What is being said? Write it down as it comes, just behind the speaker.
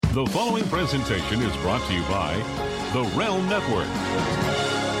The following presentation is brought to you by the Realm Network.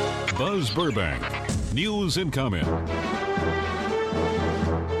 Buzz Burbank, news and comment.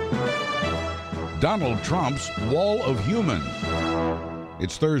 Donald Trump's Wall of Humans.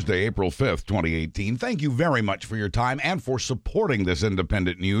 It's Thursday, April 5th, 2018. Thank you very much for your time and for supporting this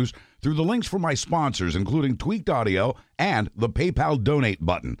independent news through the links for my sponsors, including Tweaked Audio and the PayPal donate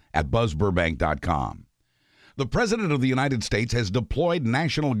button at buzzburbank.com. The President of the United States has deployed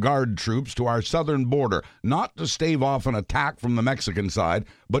National Guard troops to our southern border, not to stave off an attack from the Mexican side,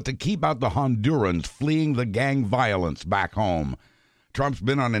 but to keep out the Hondurans fleeing the gang violence back home. Trump's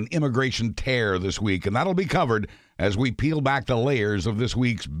been on an immigration tear this week, and that'll be covered as we peel back the layers of this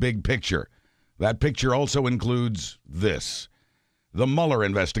week's big picture. That picture also includes this. The Mueller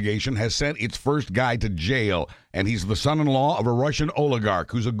investigation has sent its first guy to jail, and he's the son-in-law of a Russian oligarch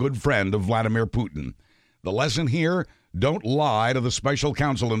who's a good friend of Vladimir Putin. The lesson here, don't lie to the special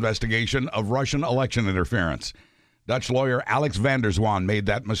counsel investigation of Russian election interference. Dutch lawyer Alex van der Zwaan made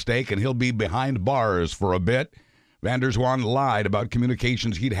that mistake, and he'll be behind bars for a bit. Van der Zwaan lied about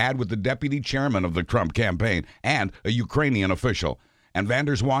communications he'd had with the deputy chairman of the Trump campaign and a Ukrainian official. And Van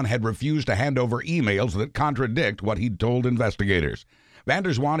der Zwaan had refused to hand over emails that contradict what he'd told investigators. Van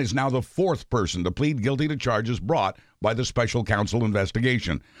der Zwaan is now the fourth person to plead guilty to charges brought by the special counsel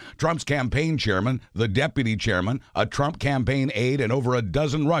investigation. Trump's campaign chairman, the deputy chairman, a Trump campaign aide, and over a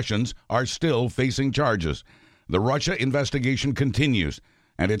dozen Russians are still facing charges. The Russia investigation continues,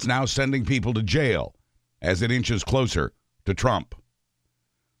 and it's now sending people to jail as it inches closer to Trump.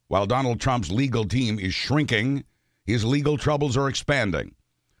 While Donald Trump's legal team is shrinking, his legal troubles are expanding.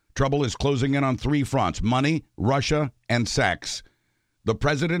 Trouble is closing in on three fronts: money, Russia, and sex. The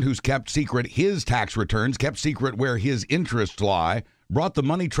president, who's kept secret his tax returns, kept secret where his interests lie, brought the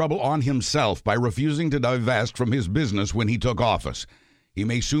money trouble on himself by refusing to divest from his business when he took office. He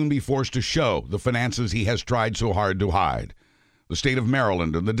may soon be forced to show the finances he has tried so hard to hide. The state of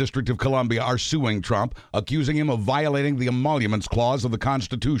Maryland and the District of Columbia are suing Trump, accusing him of violating the emoluments clause of the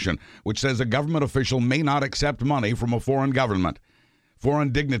Constitution, which says a government official may not accept money from a foreign government.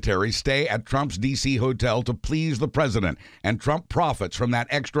 Foreign dignitaries stay at Trump's D.C. hotel to please the president, and Trump profits from that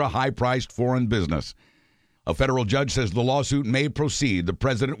extra high-priced foreign business. A federal judge says the lawsuit may proceed. The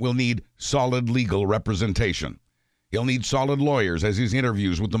president will need solid legal representation. He'll need solid lawyers as his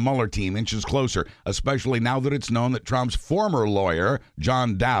interviews with the Mueller team inches closer, especially now that it's known that Trump's former lawyer,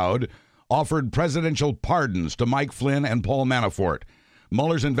 John Dowd, offered presidential pardons to Mike Flynn and Paul Manafort.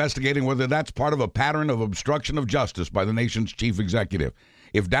 Mueller's investigating whether that's part of a pattern of obstruction of justice by the nation's chief executive.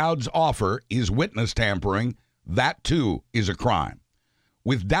 If Dowd's offer is witness tampering, that too is a crime.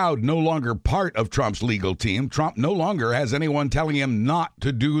 With Dowd no longer part of Trump's legal team, Trump no longer has anyone telling him not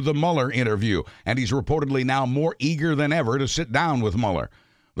to do the Mueller interview, and he's reportedly now more eager than ever to sit down with Mueller.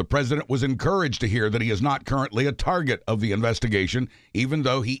 The president was encouraged to hear that he is not currently a target of the investigation, even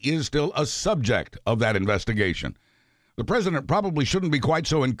though he is still a subject of that investigation. The president probably shouldn't be quite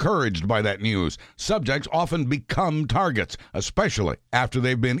so encouraged by that news. Subjects often become targets, especially after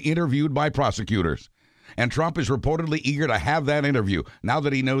they've been interviewed by prosecutors. And Trump is reportedly eager to have that interview now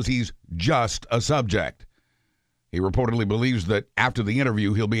that he knows he's just a subject. He reportedly believes that after the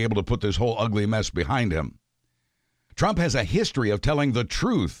interview, he'll be able to put this whole ugly mess behind him. Trump has a history of telling the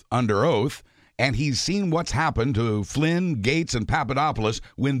truth under oath, and he's seen what's happened to Flynn, Gates, and Papadopoulos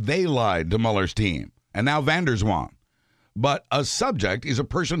when they lied to Mueller's team. And now van der Zwaan. But a subject is a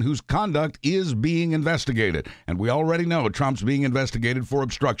person whose conduct is being investigated, and we already know Trump's being investigated for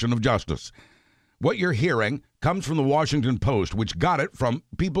obstruction of justice. What you're hearing comes from the Washington Post, which got it from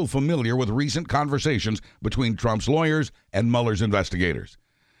people familiar with recent conversations between Trump's lawyers and Mueller's investigators.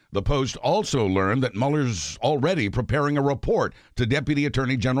 The Post also learned that Mueller's already preparing a report to Deputy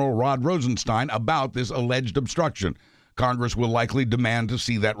Attorney General Rod Rosenstein about this alleged obstruction. Congress will likely demand to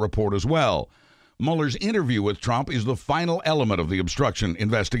see that report as well. Mueller's interview with Trump is the final element of the obstruction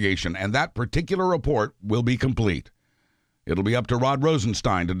investigation, and that particular report will be complete. It'll be up to Rod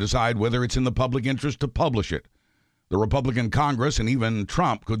Rosenstein to decide whether it's in the public interest to publish it. The Republican Congress and even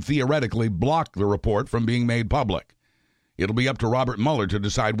Trump could theoretically block the report from being made public. It'll be up to Robert Mueller to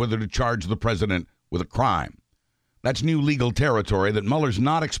decide whether to charge the president with a crime. That's new legal territory that Mueller's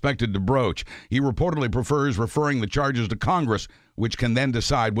not expected to broach. He reportedly prefers referring the charges to Congress, which can then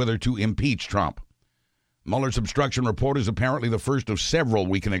decide whether to impeach Trump. Mueller's obstruction report is apparently the first of several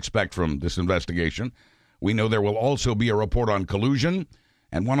we can expect from this investigation. We know there will also be a report on collusion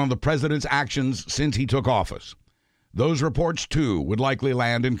and one on the president's actions since he took office. Those reports, too, would likely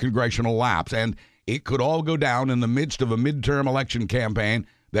land in congressional laps, and it could all go down in the midst of a midterm election campaign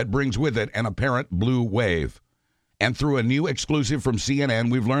that brings with it an apparent blue wave. And through a new exclusive from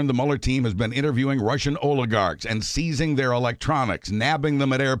CNN, we've learned the Mueller team has been interviewing Russian oligarchs and seizing their electronics, nabbing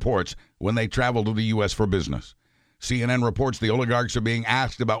them at airports when they travel to the U.S. for business. CNN reports the oligarchs are being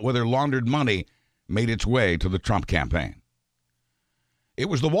asked about whether laundered money made its way to the Trump campaign. It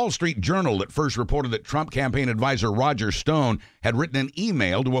was the Wall Street Journal that first reported that Trump campaign advisor Roger Stone had written an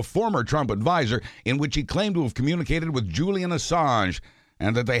email to a former Trump advisor in which he claimed to have communicated with Julian Assange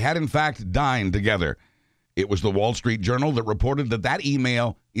and that they had in fact dined together. It was the Wall Street Journal that reported that that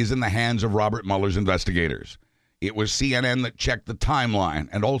email is in the hands of Robert Mueller's investigators. It was CNN that checked the timeline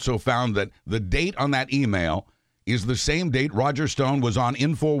and also found that the date on that email is the same date Roger Stone was on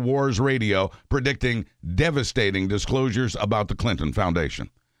InfoWars Radio predicting devastating disclosures about the Clinton Foundation.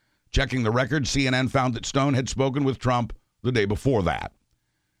 Checking the record, CNN found that Stone had spoken with Trump the day before that.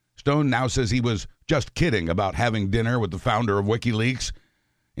 Stone now says he was just kidding about having dinner with the founder of WikiLeaks,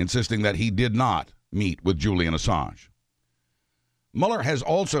 insisting that he did not meet with Julian Assange. Mueller has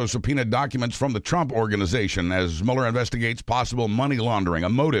also subpoenaed documents from the Trump Organization as Mueller investigates possible money laundering, a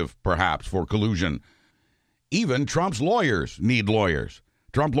motive, perhaps, for collusion. Even Trump's lawyers need lawyers.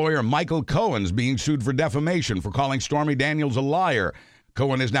 Trump lawyer Michael Cohen's being sued for defamation for calling Stormy Daniels a liar.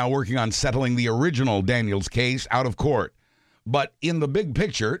 Cohen is now working on settling the original Daniels case out of court. But in the big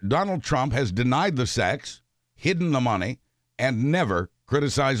picture, Donald Trump has denied the sex, hidden the money, and never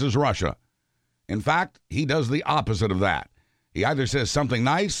criticizes Russia. In fact, he does the opposite of that. He either says something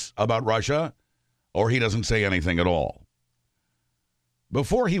nice about Russia or he doesn't say anything at all.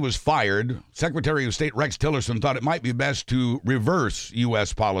 Before he was fired, Secretary of State Rex Tillerson thought it might be best to reverse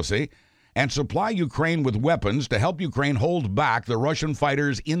U.S. policy and supply Ukraine with weapons to help Ukraine hold back the Russian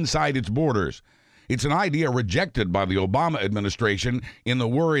fighters inside its borders. It's an idea rejected by the Obama administration in the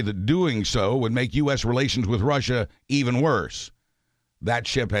worry that doing so would make U.S. relations with Russia even worse. That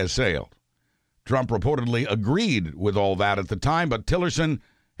ship has sailed. Trump reportedly agreed with all that at the time, but Tillerson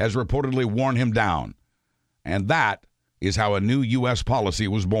has reportedly worn him down. And that is how a new U.S. policy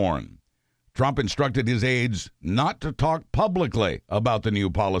was born. Trump instructed his aides not to talk publicly about the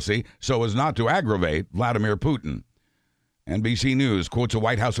new policy so as not to aggravate Vladimir Putin. NBC News quotes a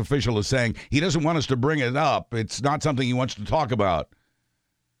White House official as saying he doesn't want us to bring it up. It's not something he wants to talk about.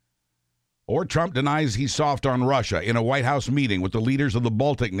 Or Trump denies he's soft on Russia. In a White House meeting with the leaders of the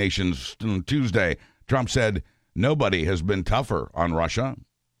Baltic nations on Tuesday, Trump said, "Nobody has been tougher on Russia."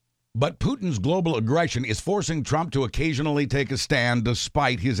 But Putin's global aggression is forcing Trump to occasionally take a stand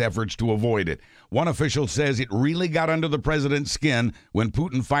despite his efforts to avoid it. One official says it really got under the president's skin when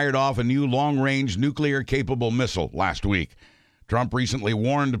Putin fired off a new long-range nuclear-capable missile last week. Trump recently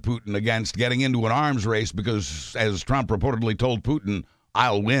warned Putin against getting into an arms race because, as Trump reportedly told Putin,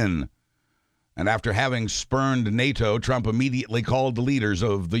 "I'll win." And after having spurned NATO, Trump immediately called the leaders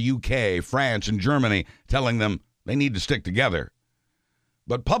of the UK, France, and Germany, telling them they need to stick together.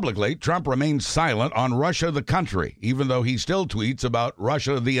 But publicly, Trump remains silent on Russia the country, even though he still tweets about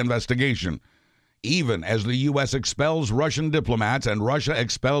Russia the investigation. Even as the U.S. expels Russian diplomats and Russia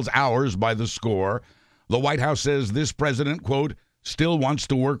expels ours by the score, the White House says this president, quote, still wants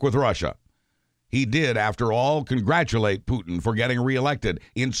to work with Russia. He did, after all, congratulate Putin for getting reelected,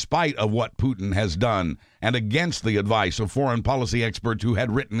 in spite of what Putin has done, and against the advice of foreign policy experts who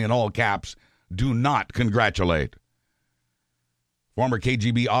had written in all caps, "Do not congratulate." Former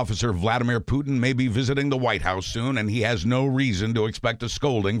KGB officer Vladimir Putin may be visiting the White House soon, and he has no reason to expect a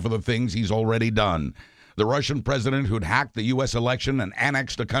scolding for the things he's already done. The Russian president who'd hacked the U.S. election and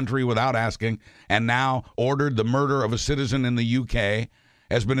annexed a country without asking, and now ordered the murder of a citizen in the U.K.,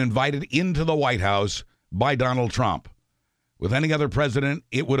 has been invited into the White House by Donald Trump. With any other president,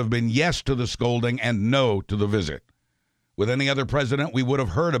 it would have been yes to the scolding and no to the visit. With any other president, we would have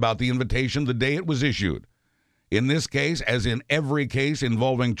heard about the invitation the day it was issued. In this case, as in every case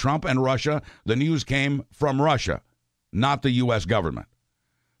involving Trump and Russia, the news came from Russia, not the U.S. government.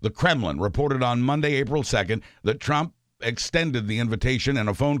 The Kremlin reported on Monday, April 2nd, that Trump extended the invitation in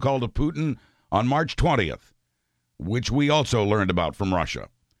a phone call to Putin on March 20th, which we also learned about from Russia.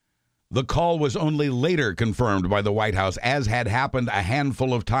 The call was only later confirmed by the White House, as had happened a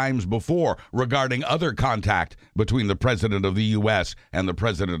handful of times before regarding other contact between the president of the U.S. and the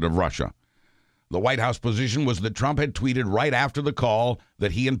president of Russia. The White House position was that Trump had tweeted right after the call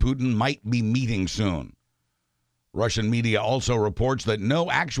that he and Putin might be meeting soon. Russian media also reports that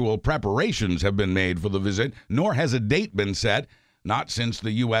no actual preparations have been made for the visit, nor has a date been set, not since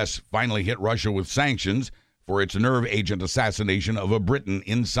the U.S. finally hit Russia with sanctions for its nerve agent assassination of a Briton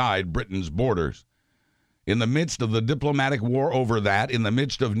inside Britain's borders. In the midst of the diplomatic war over that, in the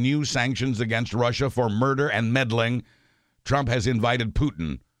midst of new sanctions against Russia for murder and meddling, Trump has invited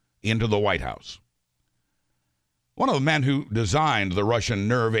Putin into the White House. One of the men who designed the Russian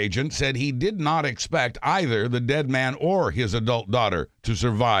nerve agent said he did not expect either the dead man or his adult daughter to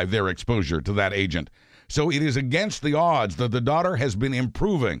survive their exposure to that agent. So it is against the odds that the daughter has been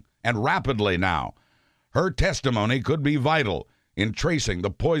improving, and rapidly now. Her testimony could be vital in tracing the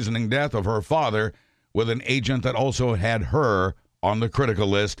poisoning death of her father with an agent that also had her on the critical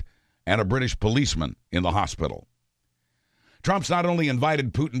list and a British policeman in the hospital. Trump's not only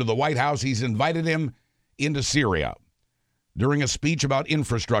invited Putin to the White House, he's invited him into Syria. During a speech about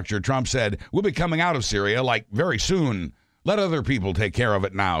infrastructure, Trump said, "We'll be coming out of Syria, like, very soon. Let other people take care of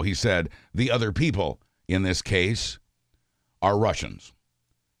it now," he said. The other people, in this case, are Russians.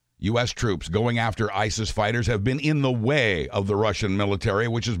 U.S. troops going after ISIS fighters have been in the way of the Russian military,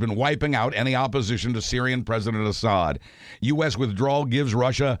 which has been wiping out any opposition to Syrian President Assad. U.S. withdrawal gives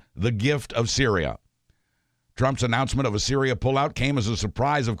Russia the gift of Syria. Trump's announcement of a Syria pullout came as a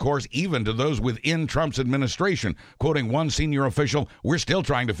surprise, of course, even to those within Trump's administration. Quoting one senior official, "We're still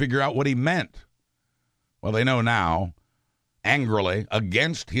trying to figure out what he meant." Well, they know now. Angrily,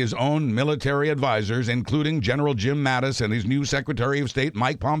 against his own military advisors, including General Jim Mattis and his new Secretary of State,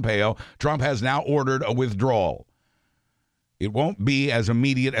 Mike Pompeo, Trump has now ordered a withdrawal. It won't be as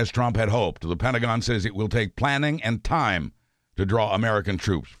immediate as Trump had hoped. The Pentagon says it will take planning and time to draw American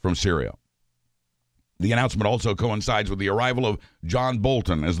troops from Syria. The announcement also coincides with the arrival of John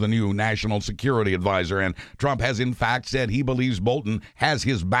Bolton as the new national security advisor, and Trump has in fact said he believes Bolton has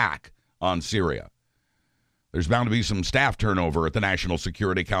his back on Syria. There's bound to be some staff turnover at the National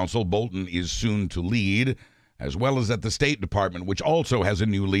Security Council Bolton is soon to lead, as well as at the State Department, which also has a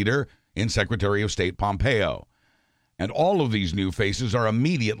new leader in Secretary of State Pompeo. And all of these new faces are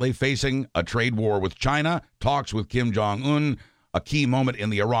immediately facing a trade war with China, talks with Kim Jong-un, a key moment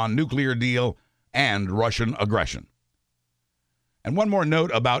in the Iran nuclear deal, and Russian aggression. And one more note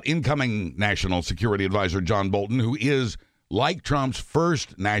about incoming National Security Advisor John Bolton, who is, like Trump's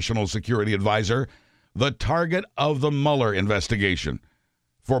first National Security Advisor, the target of the Mueller investigation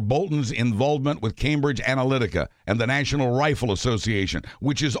for Bolton's involvement with Cambridge Analytica and the National Rifle Association,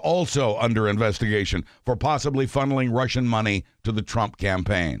 which is also under investigation for possibly funneling Russian money to the Trump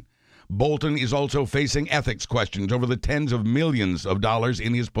campaign. Bolton is also facing ethics questions over the tens of millions of dollars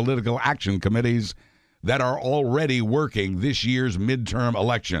in his political action committees that are already working this year's midterm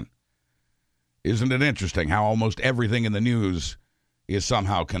election. Isn't it interesting how almost everything in the news is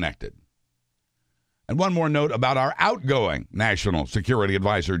somehow connected? And one more note about our outgoing National Security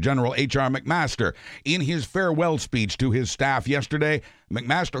Advisor, General H.R. McMaster. In his farewell speech to his staff yesterday,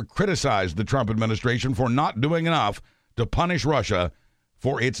 McMaster criticized the Trump administration for not doing enough to punish Russia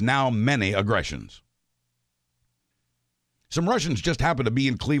for its now many aggressions. Some Russians just happened to be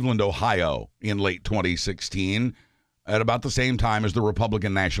in Cleveland, Ohio in late 2016 at about the same time as the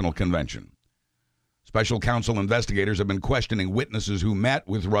Republican National Convention. Special counsel investigators have been questioning witnesses who met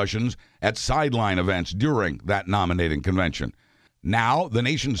with Russians at sideline events during that nominating convention. Now, the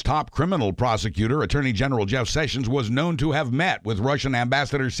nation's top criminal prosecutor, Attorney General Jeff Sessions, was known to have met with Russian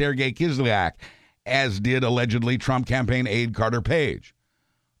Ambassador Sergei Kislyak, as did allegedly Trump campaign aide Carter Page.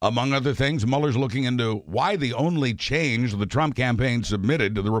 Among other things, Mueller's looking into why the only change the Trump campaign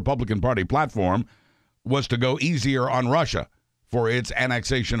submitted to the Republican Party platform was to go easier on Russia for its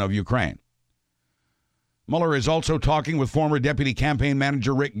annexation of Ukraine. Mueller is also talking with former Deputy Campaign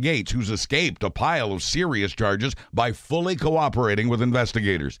Manager Rick Gates, who's escaped a pile of serious charges by fully cooperating with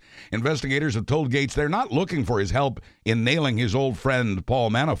investigators. Investigators have told Gates they're not looking for his help in nailing his old friend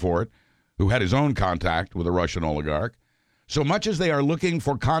Paul Manafort, who had his own contact with a Russian oligarch, so much as they are looking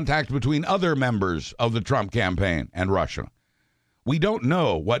for contact between other members of the Trump campaign and Russia. We don't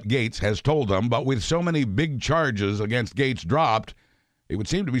know what Gates has told them, but with so many big charges against Gates dropped, it would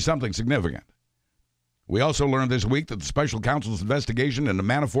seem to be something significant. We also learned this week that the special counsel's investigation into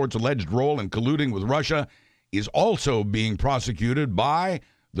Manafort's alleged role in colluding with Russia is also being prosecuted by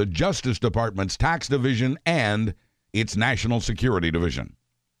the Justice Department's Tax Division and its National Security Division.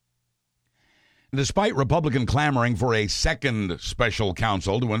 Despite Republican clamoring for a second special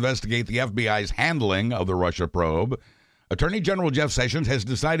counsel to investigate the FBI's handling of the Russia probe, Attorney General Jeff Sessions has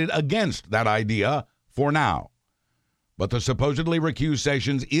decided against that idea for now. But the supposedly recused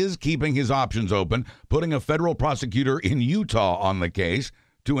Sessions is keeping his options open, putting a federal prosecutor in Utah on the case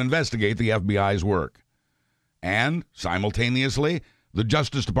to investigate the FBI's work. And, simultaneously, the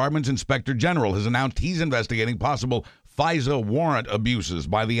Justice Department's Inspector General has announced he's investigating possible FISA warrant abuses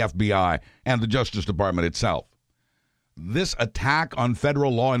by the FBI and the Justice Department itself. This attack on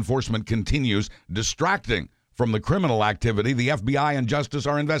federal law enforcement continues, distracting from the criminal activity the FBI and Justice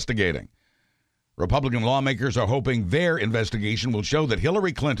are investigating. Republican lawmakers are hoping their investigation will show that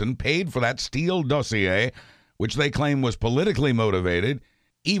Hillary Clinton paid for that Steele dossier which they claim was politically motivated,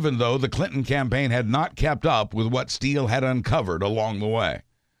 even though the Clinton campaign had not kept up with what Steele had uncovered along the way.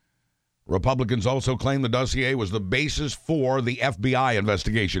 Republicans also claim the dossier was the basis for the FBI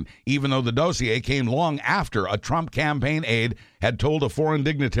investigation, even though the dossier came long after a Trump campaign aide had told a foreign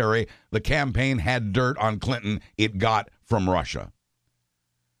dignitary the campaign had dirt on Clinton it got from Russia.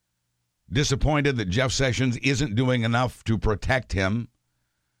 Disappointed that Jeff Sessions isn't doing enough to protect him,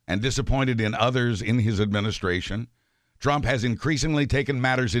 and disappointed in others in his administration, Trump has increasingly taken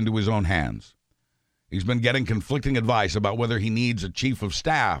matters into his own hands. He's been getting conflicting advice about whether he needs a chief of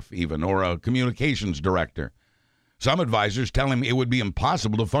staff, even, or a communications director. Some advisors tell him it would be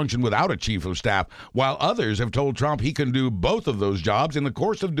impossible to function without a chief of staff, while others have told Trump he can do both of those jobs in the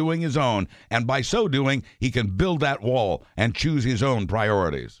course of doing his own, and by so doing, he can build that wall and choose his own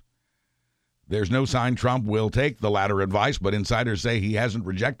priorities. There's no sign Trump will take the latter advice, but insiders say he hasn't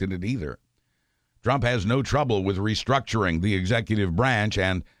rejected it either. Trump has no trouble with restructuring the executive branch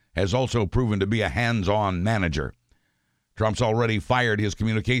and has also proven to be a hands-on manager. Trump's already fired his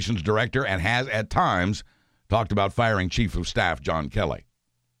communications director and has, at times, talked about firing Chief of Staff John Kelly.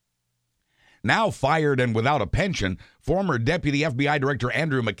 Now fired and without a pension, former Deputy FBI Director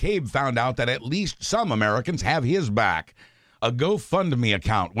Andrew McCabe found out that at least some Americans have his back. A GoFundMe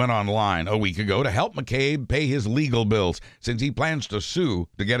account went online a week ago to help McCabe pay his legal bills, since he plans to sue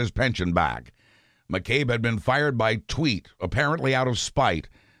to get his pension back. McCabe had been fired by tweet, apparently out of spite.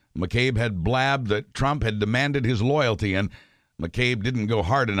 McCabe had blabbed that Trump had demanded his loyalty, and McCabe didn't go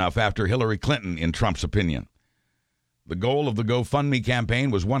hard enough after Hillary Clinton, in Trump's opinion. The goal of the GoFundMe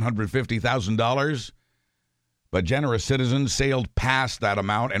campaign was $150,000, but generous citizens sailed past that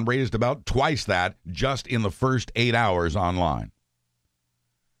amount and raised about twice that just in the first 8 hours online.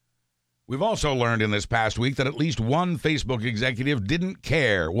 We've also learned in this past week that at least one Facebook executive didn't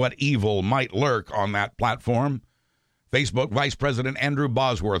care what evil might lurk on that platform. Facebook Vice President Andrew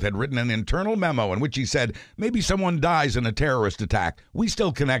Bosworth had written an internal memo in which he said, maybe someone dies in a terrorist attack. We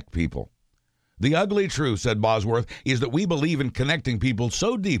still connect people. The ugly truth, said Bosworth, is that we believe in connecting people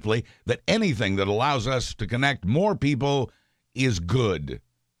so deeply that anything that allows us to connect more people is good.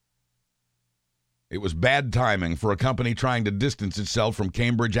 It was bad timing for a company trying to distance itself from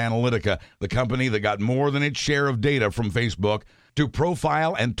Cambridge Analytica, the company that got more than its share of data from Facebook, to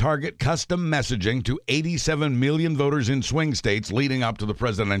profile and target custom messaging to 87 million voters in swing states leading up to the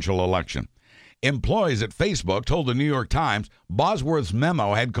presidential election. Employees at Facebook told the New York Times Bosworth's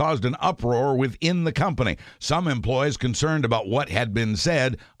memo had caused an uproar within the company. Some employees concerned about what had been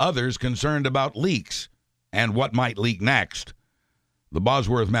said, others concerned about leaks and what might leak next. The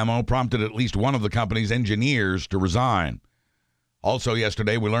Bosworth memo prompted at least one of the company's engineers to resign. Also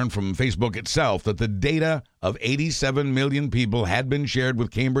yesterday, we learned from Facebook itself that the data of 87 million people had been shared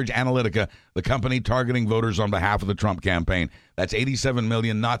with Cambridge Analytica, the company targeting voters on behalf of the Trump campaign. That's 87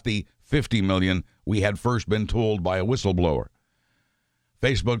 million, not the 50 million we had first been told by a whistleblower.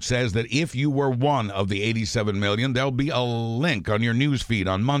 Facebook says that if you were one of the 87 million, there'll be a link on your news feed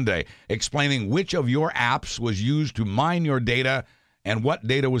on Monday explaining which of your apps was used to mine your data and what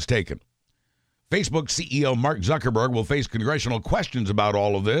data was taken. Facebook CEO Mark Zuckerberg will face congressional questions about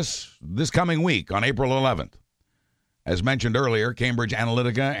all of this coming week on April 11th. As mentioned earlier, Cambridge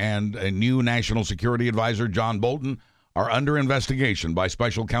Analytica and a new national security advisor, John Bolton, are under investigation by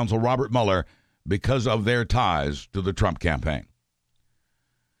special counsel Robert Mueller because of their ties to the Trump campaign.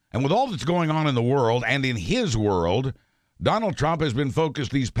 And with all that's going on in the world and in his world, Donald Trump has been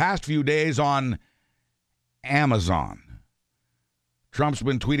focused these past few days on Amazon. Trump's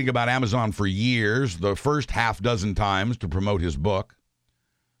been tweeting about Amazon for years, the first half dozen times to promote his book.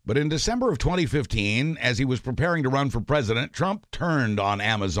 But in December of 2015, as he was preparing to run for president, Trump turned on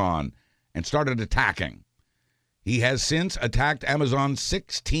Amazon and started attacking. He has since attacked Amazon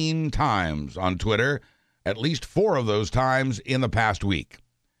 16 times on Twitter, at least 4 of those times in the past week.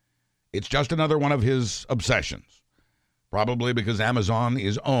 It's just another one of his obsessions. Probably because Amazon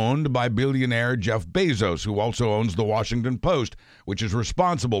is owned by billionaire Jeff Bezos, who also owns the Washington Post, which is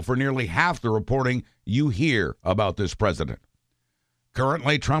responsible for nearly half the reporting you hear about this president.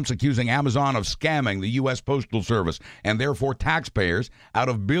 Currently, Trump's accusing Amazon of scamming the U.S. Postal Service and therefore taxpayers out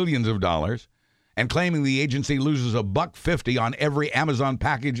of billions of dollars, and claiming the agency loses $1.50 on every Amazon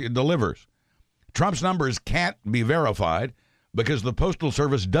package it delivers. Trump's numbers can't be verified because the Postal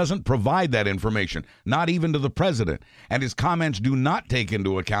Service doesn't provide that information, not even to the president, and his comments do not take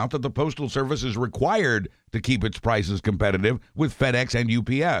into account that the Postal Service is required to keep its prices competitive with FedEx and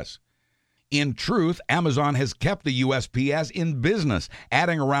UPS. In truth, Amazon has kept the USPS in business,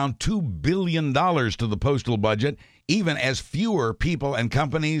 adding around $2 billion to the postal budget, even as fewer people and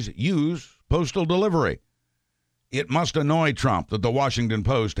companies use postal delivery. It must annoy Trump that the Washington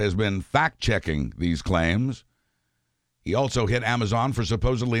Post has been fact-checking these claims. He also hit Amazon for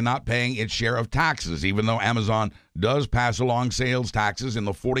supposedly not paying its share of taxes, even though Amazon does pass along sales taxes in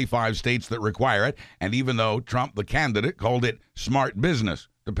the 45 states that require it, and even though Trump, the candidate, called it smart business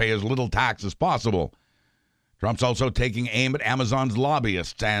to pay as little tax as possible. Trump's also taking aim at Amazon's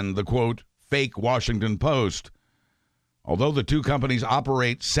lobbyists and the, quote, fake Washington Post. Although the two companies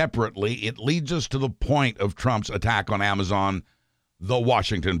operate separately, it leads us to the point of Trump's attack on Amazon, the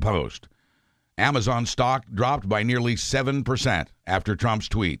Washington Post. Amazon stock dropped by nearly 7% after Trump's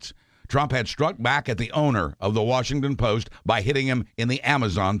tweets. Trump had struck back at the owner of the Washington Post by hitting him in the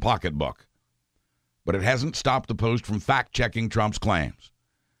Amazon pocketbook. But it hasn't stopped the Post from fact-checking Trump's claims.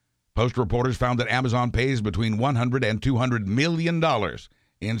 Post reporters found that Amazon pays between $100 and $200 million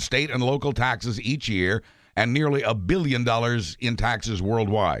in state and local taxes each year and nearly $1 billion in taxes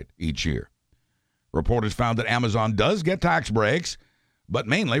worldwide each year. Reporters found that Amazon does get tax breaks, but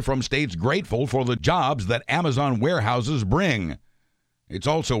mainly from states grateful for the jobs that Amazon warehouses bring. It's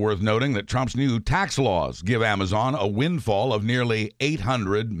also worth noting that Trump's new tax laws give Amazon a windfall of nearly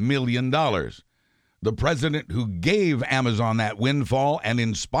 $800 million. The president who gave Amazon that windfall and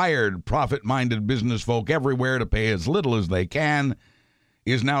inspired profit-minded business folk everywhere to pay as little as they can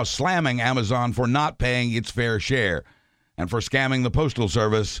is now slamming Amazon for not paying its fair share and for scamming the Postal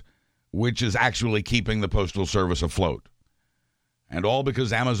Service, which is actually keeping the Postal Service afloat. And all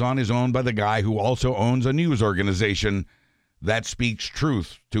because Amazon is owned by the guy who also owns a news organization that speaks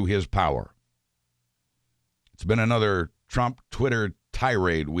truth to his power. It's been another Trump Twitter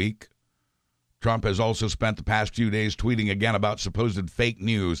tirade week. Trump has also spent the past few days tweeting again about supposed fake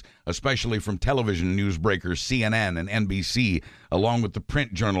news, especially from television newsbreakers CNN and NBC, along with the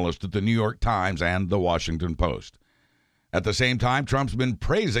print journalists at the New York Times and the Washington Post. At the same time, Trump's been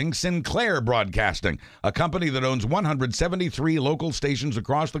praising Sinclair Broadcasting, a company that owns 173 local stations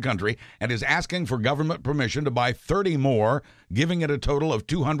across the country and is asking for government permission to buy 30 more, giving it a total of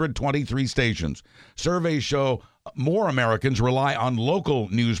 223 stations. Surveys show more Americans rely on local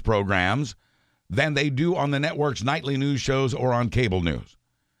news programs than they do on the network's nightly news shows or on cable news.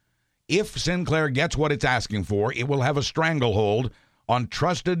 If Sinclair gets what it's asking for, it will have a stranglehold on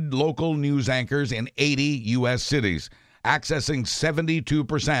trusted local news anchors in 80 U.S. cities, accessing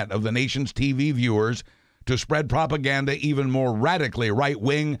 72% of the nation's TV viewers to spread propaganda even more radically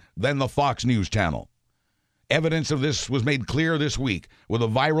right-wing than the Fox News channel. Evidence of this was made clear this week with a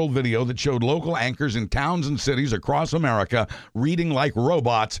viral video that showed local anchors in towns and cities across America reading like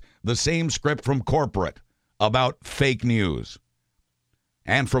robots the same script from corporate about fake news.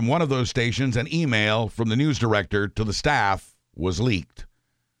 And from one of those stations, an email from the news director to the staff was leaked.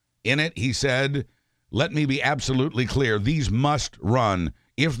 In it, he said, "Let me be absolutely clear. These must run.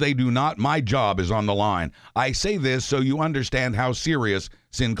 If they do not, my job is on the line. I say this so you understand how serious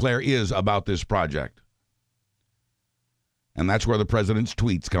Sinclair is about this project." And that's where the president's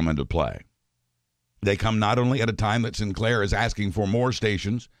tweets come into play. They come not only at a time that Sinclair is asking for more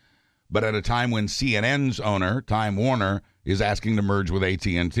stations, but at a time when CNN's owner, Time Warner, is asking to merge with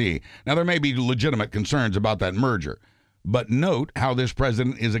AT&T. Now, there may be legitimate concerns about that merger, but note how this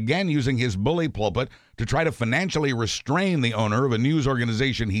president is again using his bully pulpit to try to financially restrain the owner of a news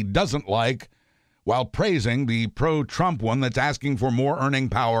organization he doesn't like while praising the pro-Trump one that's asking for more earning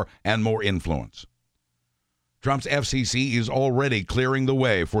power and more influence. Trump's FCC is already clearing the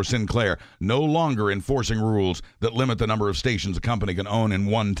way for Sinclair, no longer enforcing rules that limit the number of stations a company can own in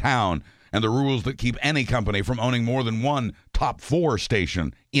one town and the rules that keep any company from owning more than one top 4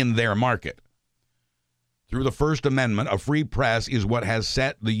 station in their market. Through the First Amendment, a free press is what has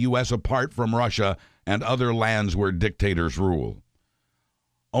set the U.S. apart from Russia and other lands where dictators rule.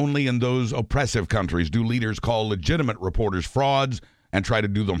 Only in those oppressive countries do leaders call legitimate reporters frauds and try to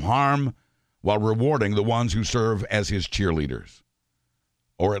do them harm, while rewarding the ones who serve as his cheerleaders.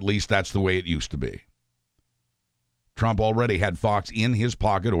 Or at least that's the way it used to be. Trump already had Fox in his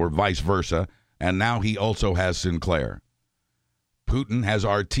pocket, or vice versa, and now he also has Sinclair. Putin has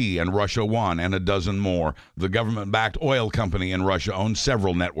RT and Russia One and a dozen more. The government-backed oil company in Russia owns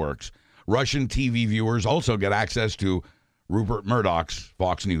several networks. Russian TV viewers also get access to Rupert Murdoch's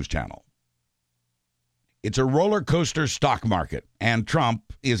Fox News channel. It's a roller coaster stock market, and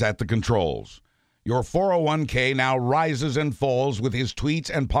Trump is at the controls. Your 401k now rises and falls with his tweets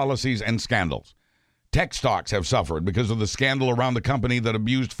and policies and scandals. Tech stocks have suffered because of the scandal around the company that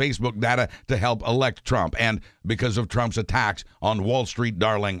abused Facebook data to help elect Trump, and because of Trump's attacks on Wall Street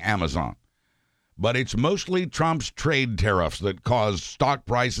darling Amazon. But it's mostly Trump's trade tariffs that caused stock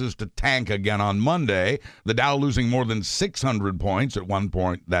prices to tank again on Monday, the Dow losing more than 600 points at one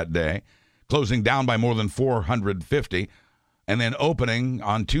point that day, closing down by more than 450, and then opening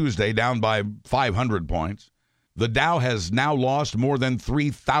on Tuesday down by 500 points. The Dow has now lost more than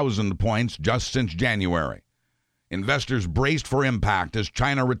 3,000 points just since January. Investors braced for impact as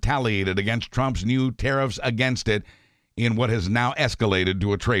China retaliated against Trump's new tariffs against it in what has now escalated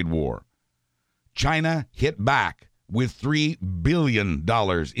to a trade war. China hit back with $3 billion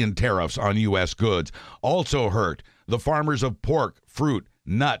in tariffs on U.S. goods. Also hurt the farmers of pork, fruit,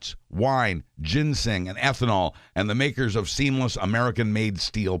 nuts, wine, ginseng, and ethanol, and the makers of seamless American-made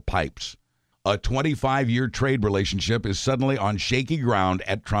steel pipes. A 25-year trade relationship is suddenly on shaky ground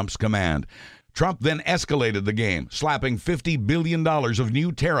at Trump's command. Trump then escalated the game, slapping $50 billion of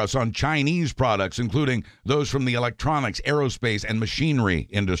new tariffs on Chinese products, including those from the electronics, aerospace, and machinery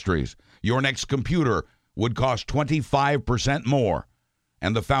industries. Your next computer would cost 25% more,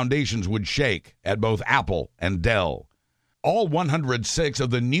 and the foundations would shake at both Apple and Dell. All 106 of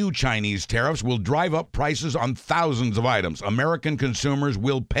the new Chinese tariffs will drive up prices on thousands of items. American consumers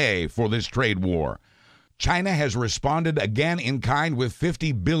will pay for this trade war. China has responded again in kind with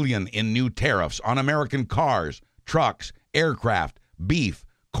 $50 billion in new tariffs on American cars, trucks, aircraft, beef,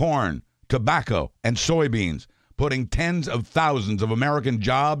 corn, tobacco, and soybeans, putting tens of thousands of American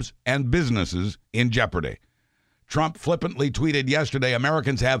jobs and businesses in jeopardy. Trump flippantly tweeted yesterday,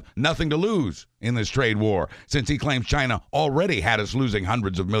 Americans have nothing to lose in this trade war, since he claims China already had us losing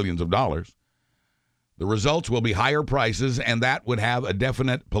hundreds of millions of dollars. The results will be higher prices, and that would have a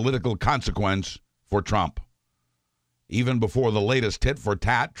definite political consequence for Trump. Even before the latest tit for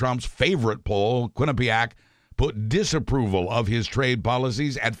tat, Trump's favorite poll, Quinnipiac, put disapproval of his trade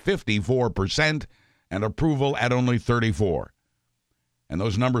policies at 54% and approval at only 34%. And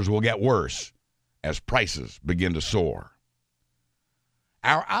those numbers will get worse as prices begin to soar.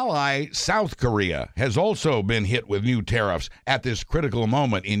 Our ally, South Korea, has also been hit with new tariffs at this critical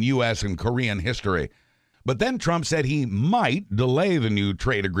moment in U.S. and Korean history. But then Trump said he might delay the new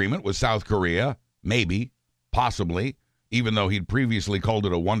trade agreement with South Korea, maybe, possibly, even though he'd previously called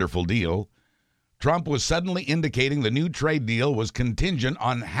it a wonderful deal. Trump was suddenly indicating the new trade deal was contingent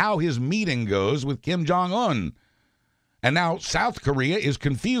on how his meeting goes with Kim Jong-un. And now South Korea is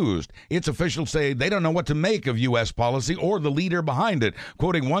confused. Its officials say they don't know what to make of U.S. policy or the leader behind it.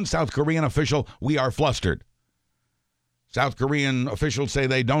 Quoting one South Korean official, "We are flustered." South Korean officials say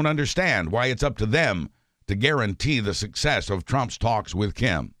they don't understand why it's up to them to guarantee the success of Trump's talks with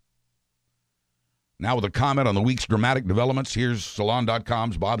Kim. Now with a comment on the week's dramatic developments, here's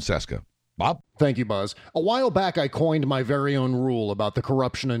Salon.com's Bob Cesca. Bob? Thank you, Buzz. A while back, I coined my very own rule about the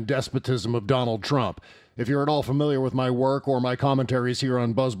corruption and despotism of Donald Trump. If you're at all familiar with my work or my commentaries here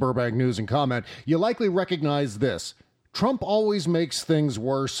on Buzz Burbank News and Comment, you likely recognize this. Trump always makes things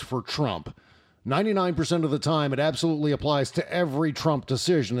worse for Trump. 99% of the time, it absolutely applies to every Trump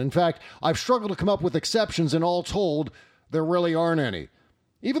decision. In fact, I've struggled to come up with exceptions, and all told, there really aren't any.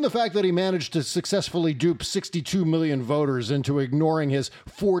 Even the fact that he managed to successfully dupe 62 million voters into ignoring his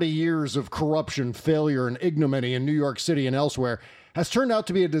 40 years of corruption, failure, and ignominy in New York City and elsewhere has turned out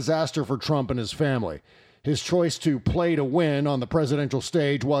to be a disaster for Trump and his family. His choice to play to win on the presidential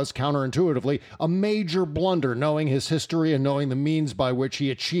stage was, counterintuitively, a major blunder, knowing his history and knowing the means by which he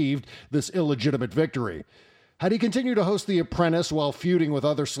achieved this illegitimate victory. Had he continued to host The Apprentice while feuding with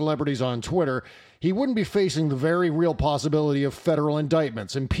other celebrities on Twitter, he wouldn't be facing the very real possibility of federal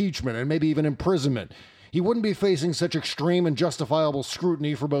indictments, impeachment, and maybe even imprisonment. He wouldn't be facing such extreme and justifiable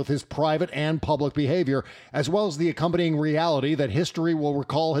scrutiny for both his private and public behavior, as well as the accompanying reality that history will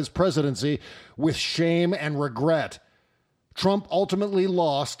recall his presidency with shame and regret. Trump ultimately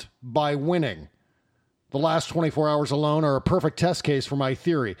lost by winning. The last 24 hours alone are a perfect test case for my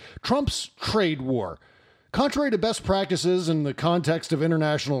theory. Trump's trade war. Contrary to best practices in the context of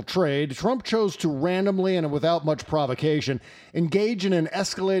international trade, Trump chose to randomly and without much provocation engage in an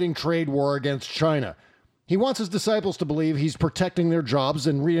escalating trade war against China. He wants his disciples to believe he's protecting their jobs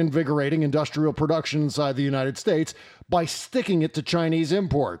and reinvigorating industrial production inside the United States by sticking it to Chinese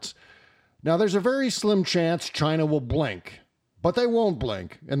imports. Now, there's a very slim chance China will blink, but they won't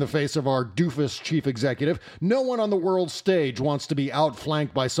blink in the face of our doofus chief executive. No one on the world stage wants to be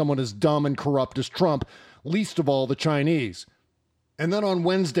outflanked by someone as dumb and corrupt as Trump, least of all the Chinese. And then on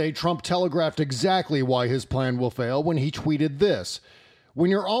Wednesday, Trump telegraphed exactly why his plan will fail when he tweeted this: "When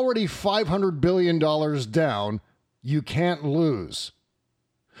you're already $500 billion down, you can't lose."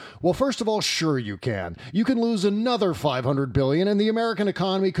 Well, first of all, sure you can. You can lose another $500 billion, and the American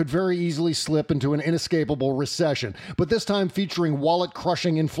economy could very easily slip into an inescapable recession, but this time featuring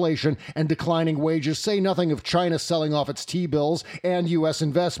wallet-crushing inflation and declining wages, say nothing of China selling off its T-bills and U.S.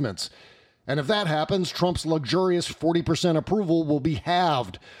 investments. And if that happens, Trump's luxurious 40% approval will be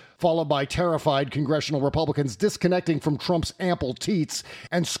halved. followed by terrified congressional Republicans disconnecting from Trump's ample teats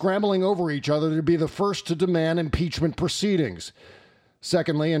and scrambling over each other to be the first to demand impeachment proceedings.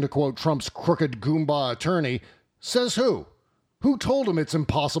 Secondly, and to quote Trump's crooked Goomba attorney, says who? Who told him it's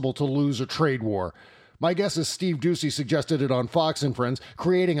impossible to lose a trade war? My guess is Steve Doocy suggested it on Fox and Friends,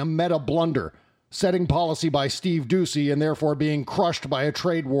 creating a meta blunder, setting policy by Steve Doocy and therefore being crushed by a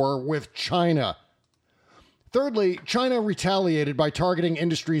trade war with China. Thirdly, China retaliated by targeting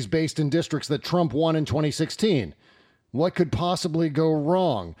industries based in districts that Trump won in 2016. What could possibly go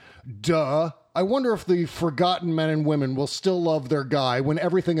wrong? Duh. I wonder if the forgotten men and women will still love their guy when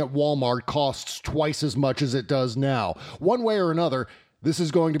everything at Walmart costs twice as much as it does now. One way or another, this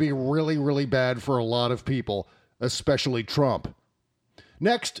is going to be really, really bad for a lot of people, especially Trump.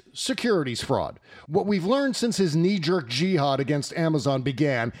 Next, securities fraud. What we've learned since his knee-jerk jihad against Amazon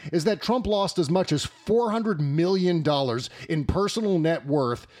began is that Trump lost as much as $400 million in personal net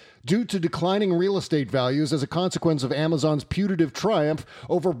worth due to declining real estate values as a consequence of Amazon's putative triumph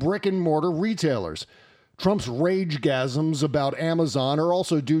over brick-and-mortar retailers. Trump's ragegasms about Amazon are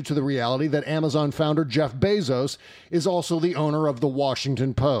also due to the reality that Amazon founder Jeff Bezos is also the owner of The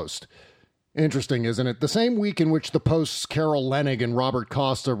Washington Post. Interesting, isn't it? The same week in which the Post's Carol Leonnig and Robert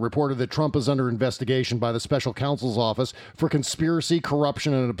Costa reported that Trump is under investigation by the special counsel's office for conspiracy,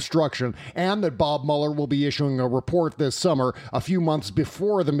 corruption, and obstruction, and that Bob Mueller will be issuing a report this summer, a few months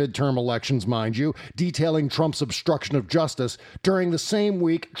before the midterm elections, mind you, detailing Trump's obstruction of justice, during the same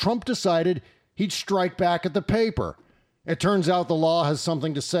week, Trump decided he'd strike back at the paper. It turns out the law has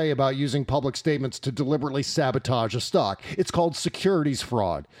something to say about using public statements to deliberately sabotage a stock. It's called securities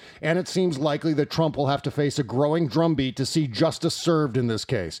fraud. And it seems likely that Trump will have to face a growing drumbeat to see justice served in this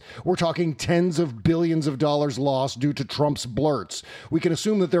case. We're talking tens of billions of dollars lost due to Trump's blurts. We can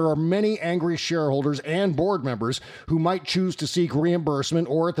assume that there are many angry shareholders and board members who might choose to seek reimbursement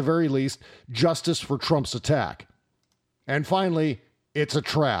or, at the very least, justice for Trump's attack. And finally, it's a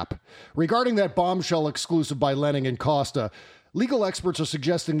trap. Regarding that bombshell exclusive by Leonnig and Costa, legal experts are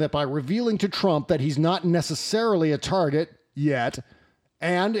suggesting that by revealing to Trump that he's not necessarily a target yet,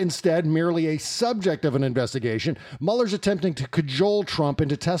 and instead merely a subject of an investigation, Mueller's attempting to cajole Trump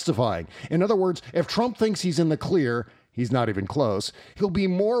into testifying. In other words, if Trump thinks he's in the clear, he's not even close, he'll be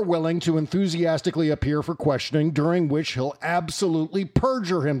more willing to enthusiastically appear for questioning, during which he'll absolutely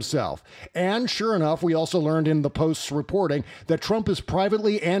perjure himself. And sure enough, we also learned in the Post's reporting that Trump is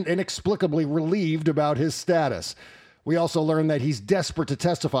privately and inexplicably relieved about his status. We also learned that he's desperate to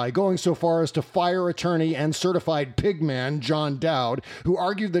testify, going so far as to fire attorney and certified pigman John Dowd, who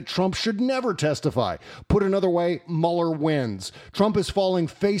argued that Trump should never testify. Put another way, Mueller wins. Trump is falling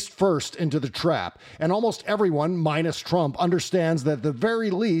face first into the trap, and almost everyone, minus Trump, understands that at the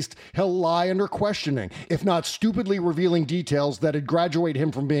very least, he'll lie under questioning, if not stupidly revealing details that'd graduate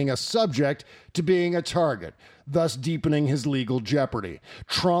him from being a subject to being a target, thus deepening his legal jeopardy.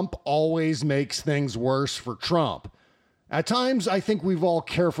 Trump always makes things worse for Trump. At times, I think we've all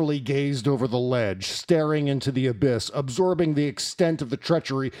carefully gazed over the ledge, staring into the abyss, absorbing the extent of the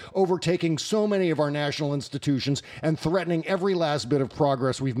treachery, overtaking so many of our national institutions, and threatening every last bit of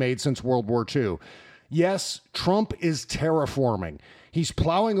progress we've made since World War II. Yes, Trump is terraforming. He's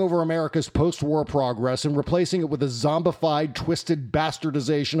plowing over America's post-war progress and replacing it with a zombified, twisted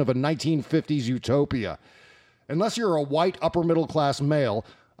bastardization of a 1950s utopia. Unless you're a white upper-middle-class male,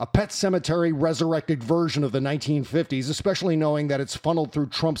 a Pet Cemetery resurrected version of the 1950s, especially knowing that it's funneled through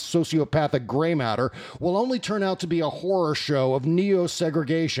Trump's sociopathic gray matter, will only turn out to be a horror show of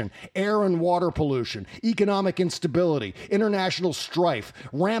neo-segregation, air and water pollution, economic instability, international strife,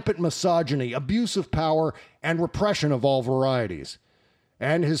 rampant misogyny, abuse of power, and repression of all varieties.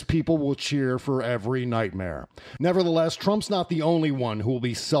 And his people will cheer for every nightmare. Nevertheless, Trump's not the only one who will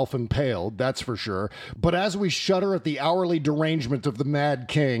be self-impaled, that's for sure. But as we shudder at the hourly derangement of the Mad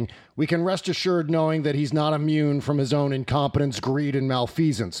King, we can rest assured knowing that he's not immune from his own incompetence, greed, and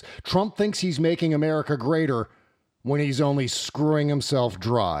malfeasance. Trump thinks he's making America greater when he's only screwing himself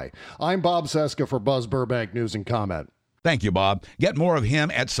dry. I'm Bob Cesca for Buzz Burbank News and Comment. Thank you, Bob. Get more of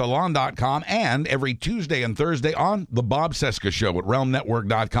him at Salon.com and every Tuesday and Thursday on The Bob Cesca Show at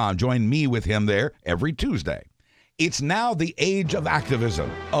RealmNetwork.com. Join me with him there every Tuesday. It's now the age of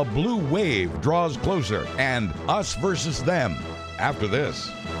activism. A blue wave draws closer, and us versus them after this.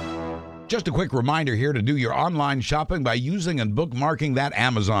 Just a quick reminder here to do your online shopping by using and bookmarking that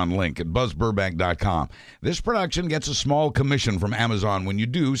Amazon link at BuzzBurbank.com. This production gets a small commission from Amazon when you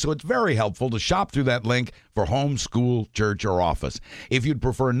do, so it's very helpful to shop through that link for home, school, church, or office. If you'd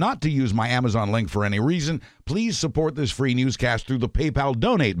prefer not to use my Amazon link for any reason, please support this free newscast through the PayPal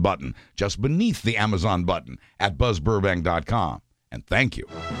donate button just beneath the Amazon button at BuzzBurbank.com. And thank you.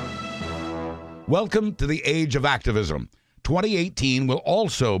 Welcome to the age of activism. 2018 will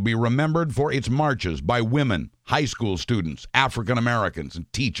also be remembered for its marches by women, high school students, African Americans,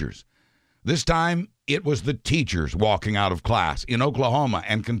 and teachers. This time, it was the teachers walking out of class in Oklahoma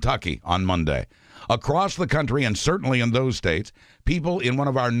and Kentucky on Monday. Across the country, and certainly in those states, people in one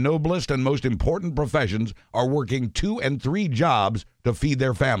of our noblest and most important professions are working 2 and 3 jobs to feed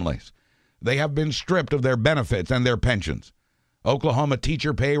their families. They have been stripped of their benefits and their pensions. Oklahoma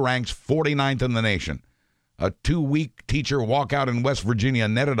teacher pay ranks 49th in the nation. A 2-week teacher walkout in West Virginia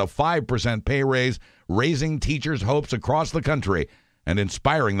netted a 5% pay raise, raising teachers' hopes across the country and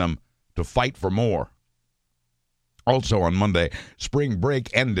inspiring them to fight for more. Also on Monday, spring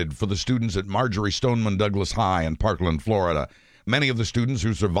break ended for the students at Marjory Stoneman Douglas High in Parkland, Florida. Many of the students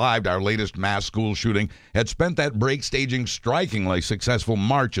who survived our latest mass school shooting had spent that break staging strikingly successful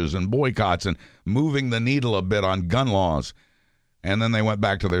marches and boycotts and moving the needle a bit on gun laws. And then they went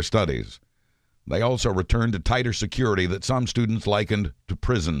back to their studies. They also returned to tighter security that some students likened to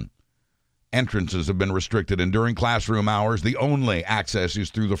prison. Entrances have been restricted, and during classroom hours, the only access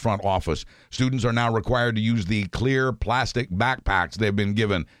is through the front office. Students are now required to use the clear plastic backpacks they've been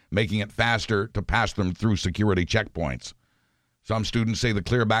given, making it faster to pass them through security checkpoints. Some students say the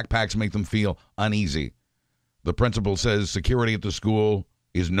clear backpacks make them feel uneasy. The principal says security at the school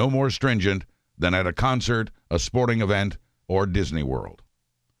is no more stringent than at a concert, a sporting event, or Disney World.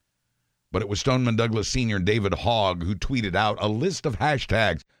 But it was Stoneman Douglas senior David Hogg who tweeted out a list of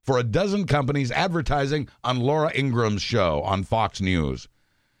hashtags for a dozen companies advertising on Laura Ingram's show on Fox News.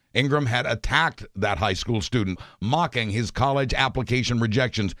 Ingram had attacked that high school student, mocking his college application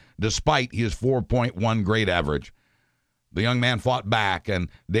rejections despite his 4.1 grade average. The young man fought back, and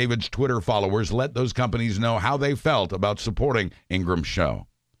David's Twitter followers let those companies know how they felt about supporting Ingram's show.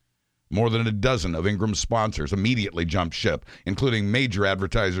 More than a dozen of Ingram's sponsors immediately jumped ship, including major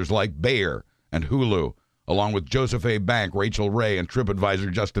advertisers like Bayer and Hulu, along with Joseph A. Bank, Rachel Ray, and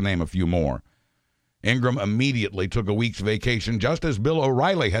TripAdvisor, just to name a few more. Ingram immediately took a week's vacation, just as Bill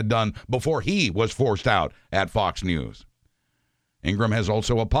O'Reilly had done before he was forced out at Fox News. Ingram has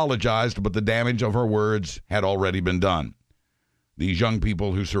also apologized, but the damage of her words had already been done. These young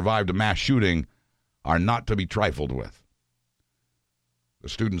people who survived a mass shooting are not to be trifled with. The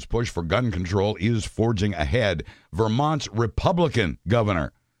students' push for gun control is forging ahead. Vermont's Republican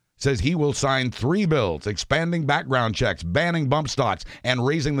governor says he will sign 3 bills expanding background checks, banning bump stocks, and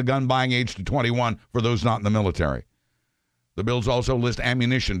raising the gun buying age to 21 for those not in the military. The bills also list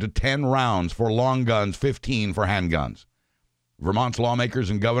ammunition to 10 rounds for long guns, 15 for handguns. Vermont's lawmakers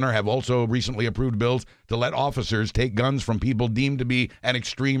and governor have also recently approved bills to let officers take guns from people deemed to be an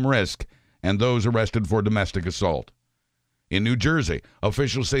extreme risk and those arrested for domestic assault. In New Jersey,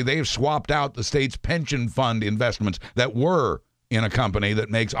 officials say they've swapped out the state's pension fund investments that were in a company that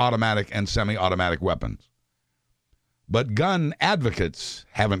makes automatic and semi-automatic weapons. But gun advocates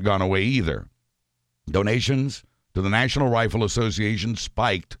haven't gone away either. Donations to the National Rifle Association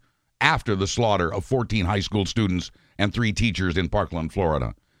spiked after the slaughter of 14 high school students and 3 teachers in Parkland,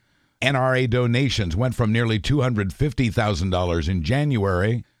 Florida. NRA donations went from nearly $250,000 in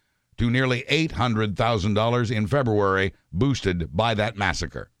January to nearly $800,000 in February, boosted by that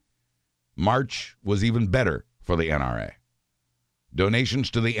massacre. March was even better for the NRA. Donations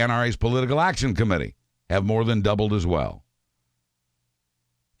to the NRA's Political Action Committee have more than doubled as well.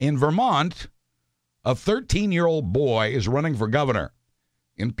 In Vermont, a 13-year-old boy is running for governor.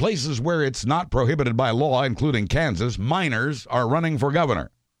 In places where it's not prohibited by law, including Kansas, minors are running for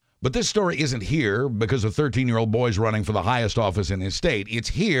governor. But this story isn't here because a 13-year-old boy is running for the highest office in his state. It's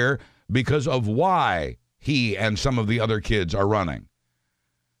here because of why he and some of the other kids are running.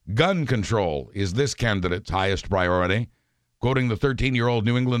 Gun control is this candidate's highest priority. Quoting the 13-year-old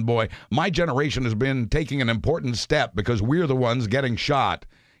New England boy, "My generation has been taking an important step because we're the ones getting shot.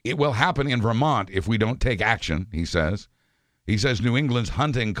 It will happen in Vermont if we don't take action," he says. He says New England's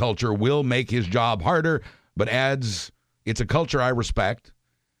hunting culture will make his job harder, but adds, "It's a culture I respect.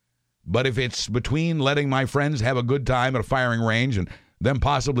 But if it's between letting my friends have a good time at a firing range and them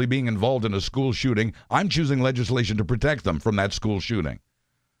possibly being involved in a school shooting, I'm choosing legislation to protect them from that school shooting."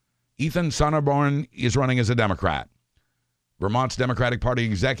 Ethan Sonneborn is running as a Democrat. Vermont's Democratic Party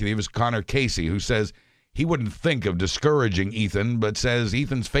executive is Connor Casey, who says he wouldn't think of discouraging Ethan, but says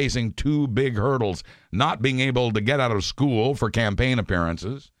Ethan's facing 2 big hurdles: not being able to get out of school for campaign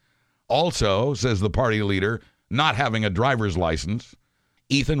appearances. Also, says the party leader, not having a driver's license.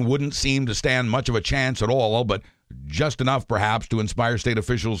 Ethan wouldn't seem to stand much of a chance at all, but just enough perhaps to inspire state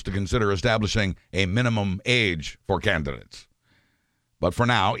officials to consider establishing a minimum age for candidates. But for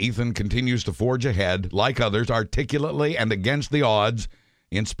now, Ethan continues to forge ahead, like others, articulately and against the odds,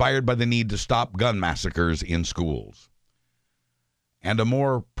 inspired by the need to stop gun massacres in schools. And a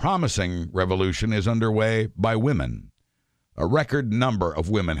more promising revolution is underway by women. A record number of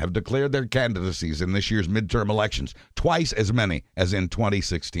women have declared their candidacies in this year's midterm elections, twice as many as in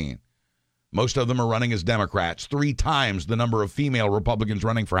 2016. Most of them are running as Democrats, 3 times the number of female Republicans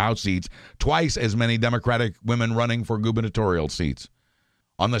running for House seats, twice as many Democratic women running for gubernatorial seats.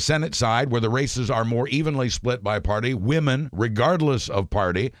 On the Senate side, where the races are more evenly split by party, women, regardless of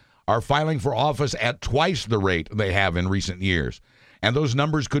party, are filing for office at twice the rate they have in recent years. And those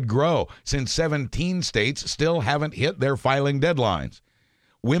numbers could grow since 17 states still haven't hit their filing deadlines.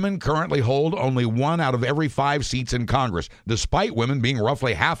 Women currently hold only 1 out of every 5 seats in Congress, despite women being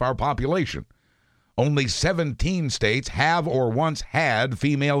roughly half our population. Only 17 states have or once had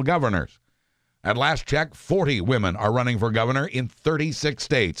female governors. At last check, 40 women are running for governor in 36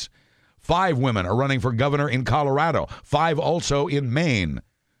 states. 5 women are running for governor in Colorado, 5 also in Maine.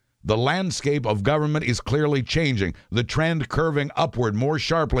 The landscape of government is clearly changing, the trend curving upward more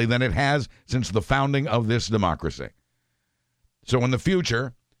sharply than it has since the founding of this democracy. So in the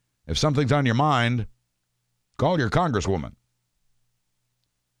future, if something's on your mind, call your congresswoman.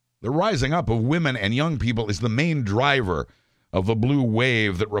 The rising up of women and young people is the main driver of the blue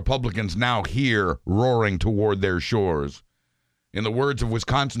wave that Republicans now hear roaring toward their shores. In the words of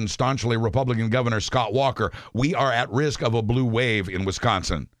Wisconsin's staunchly Republican Governor Scott Walker, we are at risk of a blue wave in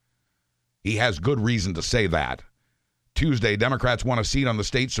Wisconsin. He has good reason to say that. Tuesday, Democrats won a seat on the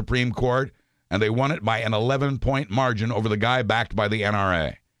state Supreme Court, and they won it by an 11-point margin over the guy backed by the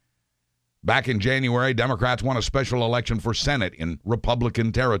NRA. Back in January, Democrats won a special election for Senate in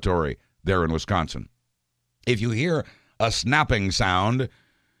Republican territory there in Wisconsin. If you hear a snapping sound,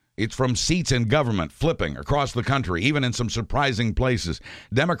 it's from seats in government flipping across the country, even in some surprising places.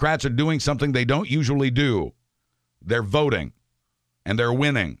 Democrats are doing something they don't usually do. They're voting, and they're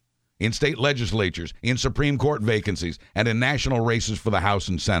winning in state legislatures, in Supreme Court vacancies, and in national races for the House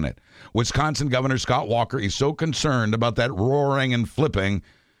and Senate. Wisconsin Governor Scott Walker is so concerned about that roaring and flipping,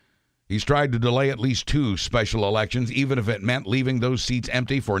 he's tried to delay at least 2 special elections, even if it meant leaving those seats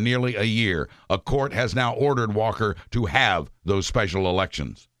empty for nearly a year. A court has now ordered Walker to have those special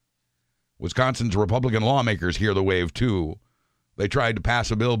elections. Wisconsin's Republican lawmakers hear the wave, too. They tried to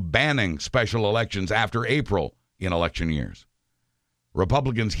pass a bill banning special elections after April in election years.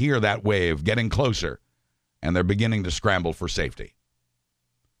 Republicans hear that wave getting closer, and they're beginning to scramble for safety.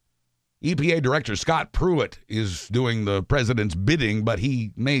 EPA Director Scott Pruitt is doing the president's bidding, but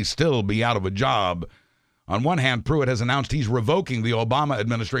he may still be out of a job. On one hand, Pruitt has announced he's revoking the Obama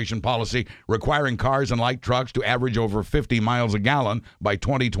administration policy requiring cars and light trucks to average over 50 miles a gallon by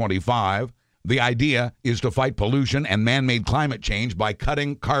 2025. The idea is to fight pollution and man-made climate change by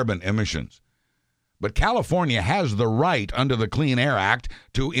cutting carbon emissions. But California has the right under the Clean Air Act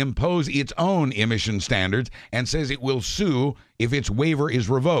to impose its own emission standards and says it will sue if its waiver is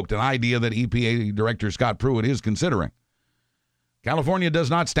revoked, an idea that EPA Director Scott Pruitt is considering. California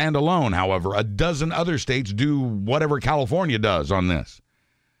does not stand alone, however. A dozen other states do whatever California does on this.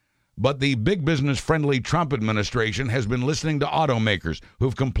 But the big business-friendly Trump administration has been listening to automakers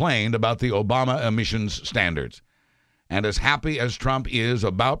who've complained about the Obama emissions standards. And as happy as Trump is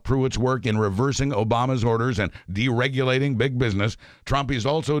about Pruitt's work in reversing Obama's orders and deregulating big business, Trump is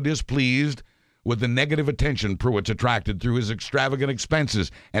also displeased with the negative attention Pruitt's attracted through his extravagant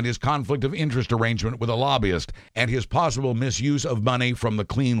expenses and his conflict of interest arrangement with a lobbyist and his possible misuse of money from the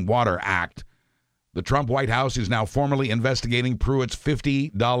Clean Water Act. The Trump White House is now formally investigating Pruitt's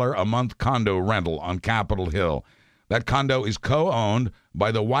 $50 a month condo rental on Capitol Hill. That condo is co-owned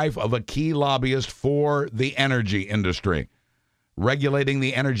by the wife of a key lobbyist for the energy industry. Regulating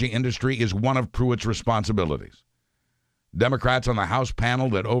the energy industry is one of Pruitt's responsibilities. Democrats on the House panel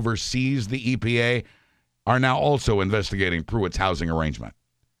that oversees the EPA are now also investigating Pruitt's housing arrangement.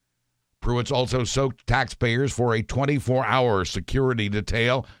 Pruitt's also soaked taxpayers for a 24-hour security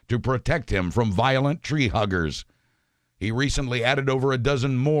detail to protect him from violent tree huggers. He recently added over a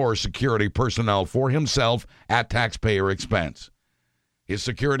dozen more security personnel for himself at taxpayer expense. His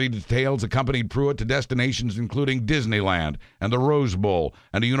security details accompanied Pruitt to destinations including Disneyland and the Rose Bowl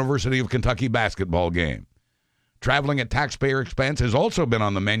and a University of Kentucky basketball game. Traveling at taxpayer expense has also been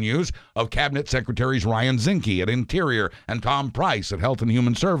on the menus of Cabinet Secretaries Ryan Zinke at Interior and Tom Price at Health and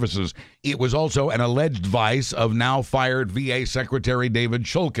Human Services. It was also an alleged vice of now-fired VA Secretary David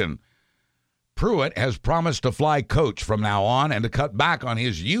Shulkin. Pruitt has promised to fly coach from now on and to cut back on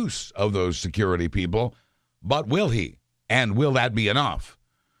his use of those security people. But will he? And will that be enough?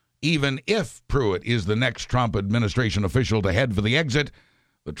 Even if Pruitt is the next Trump administration official to head for the exit,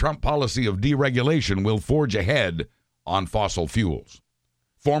 the Trump policy of deregulation will forge ahead on fossil fuels.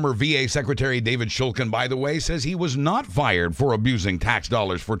 Former VA Secretary David Shulkin, by the way, says he was not fired for abusing tax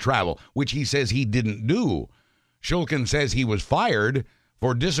dollars for travel, which he says he didn't do. Shulkin says he was fired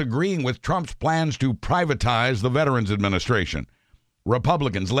for disagreeing with Trump's plans to privatize the Veterans Administration.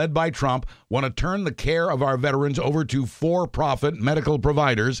 Republicans, led by Trump, want to turn the care of our veterans over to for-profit medical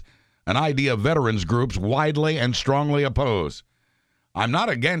providers, an idea veterans groups widely and strongly oppose. I'm not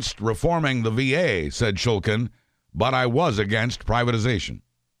against reforming the VA, said Shulkin, but I was against privatization.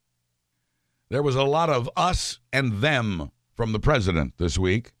 There was a lot of us and them from the president this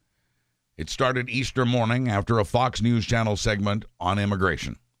week. It started Easter morning after a Fox News Channel segment on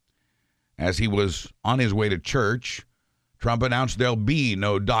immigration. As he was on his way to church, Trump announced there'll be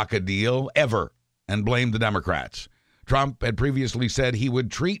no DACA deal ever and blamed the Democrats. Trump had previously said he would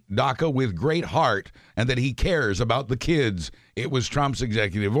treat DACA with great heart and that he cares about the kids. It was Trump's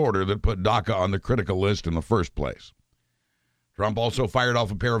executive order that put DACA on the critical list in the first place. Trump also fired off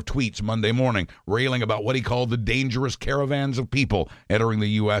a pair of tweets Monday morning, railing about what he called the dangerous caravans of people entering the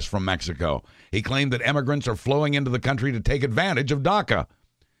U.S. from Mexico. He claimed that immigrants are flowing into the country to take advantage of DACA.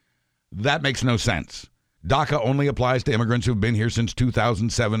 That makes no sense. DACA only applies to immigrants who've been here since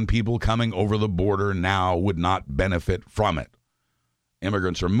 2007. People coming over the border now would not benefit from it.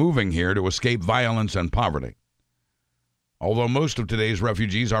 Immigrants are moving here to escape violence and poverty. Although most of today's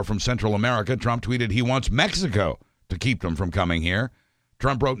refugees are from Central America, Trump tweeted he wants Mexico to keep them from coming here.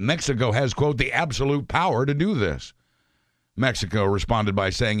 Trump wrote Mexico has, quote, the absolute power to do this. Mexico responded by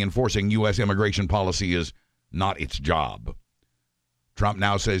saying enforcing U.S. immigration policy is not its job. Trump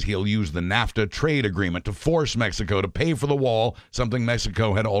now says he'll use the NAFTA trade agreement to force Mexico to pay for the wall, something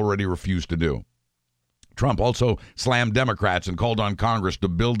Mexico had already refused to do. Trump also slammed Democrats and called on Congress to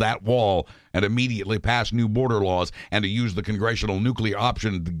build that wall and immediately pass new border laws and to use the congressional nuclear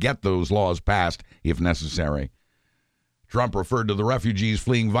option to get those laws passed if necessary. Trump referred to the refugees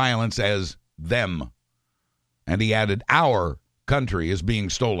fleeing violence as them, and he added, our country is being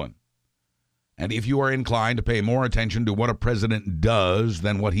stolen. And if you are inclined to pay more attention to what a president does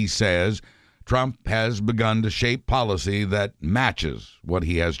than what he says, Trump has begun to shape policy that matches what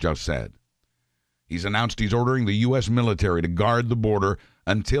he has just said. He's announced he's ordering the U.S. military to guard the border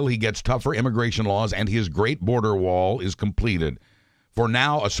until he gets tougher immigration laws and his great border wall is completed. For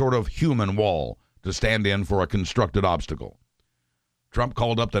now, a sort of human wall to stand in for a constructed obstacle. Trump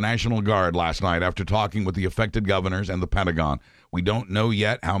called up the National Guard last night after talking with the affected governors and the Pentagon. We don't know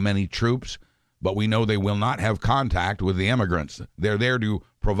yet how many troops, but we know they will not have contact with the immigrants. They're there to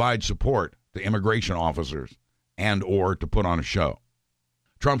provide support to immigration officers and or to put on a show.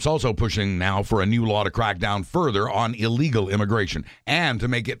 Trump's also pushing now for a new law to crack down further on illegal immigration and to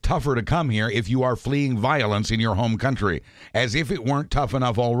make it tougher to come here if you are fleeing violence in your home country, as if it weren't tough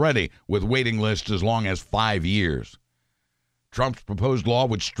enough already with waiting lists as long as 5 years. Trump's proposed law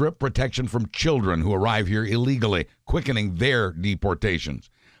would strip protection from children who arrive here illegally, quickening their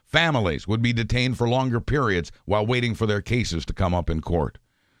deportations. Families would be detained for longer periods while waiting for their cases to come up in court.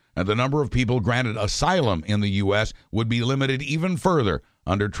 And the number of people granted asylum in the U.S. would be limited even further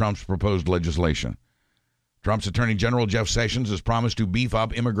under Trump's proposed legislation. Trump's Attorney General Jeff Sessions has promised to beef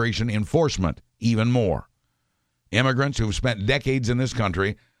up immigration enforcement even more. Immigrants who have spent decades in this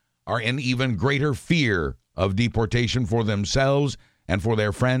country are in even greater fear of deportation for themselves and for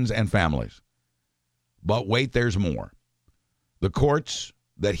their friends and families. But wait, there's more. The courts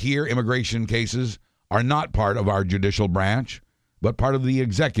that hear immigration cases are not part of our judicial branch, but part of the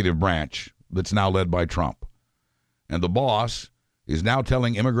executive branch that's now led by Trump. And the boss is now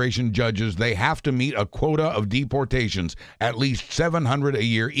telling immigration judges they have to meet a quota of deportations, at least 700 a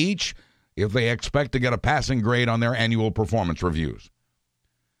year each, if they expect to get a passing grade on their annual performance reviews.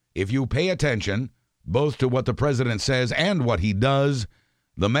 If you pay attention both to what the president says and what he does,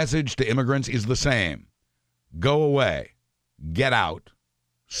 the message to immigrants is the same. Go away, get out,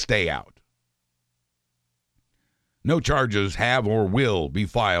 stay out. No charges have or will be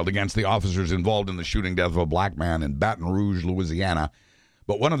filed against the officers involved in the shooting death of a black man in Baton Rouge, Louisiana.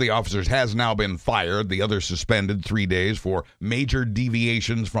 But one of the officers has now been fired, the other suspended 3 days for major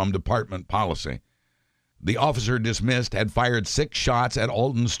deviations from department policy. The officer dismissed had fired 6 shots at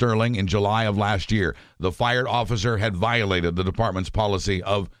Alton Sterling in July of last year. The fired officer had violated the department's policy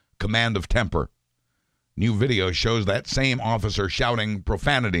of command of temper. New video shows that same officer shouting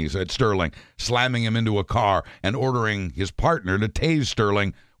profanities at Sterling, slamming him into a car, and ordering his partner to tase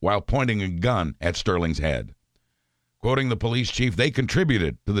Sterling while pointing a gun at Sterling's head. Quoting the police chief, they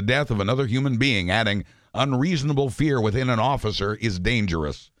contributed to the death of another human being, adding, unreasonable fear within an officer is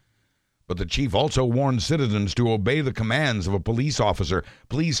dangerous. But the chief also warned citizens to obey the commands of a police officer.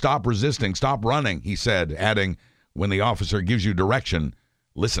 Please stop resisting, stop running, he said, adding, when the officer gives you direction,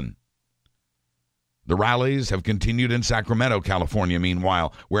 Listen. The rallies have continued in Sacramento, California,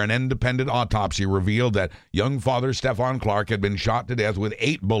 meanwhile, where an independent autopsy revealed that young father Stephon Clark had been shot to death with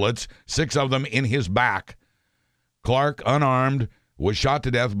 8 bullets, 6 of them in his back. Clark, unarmed, was shot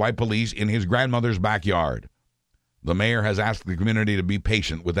to death by police in his grandmother's backyard. The mayor has asked the community to be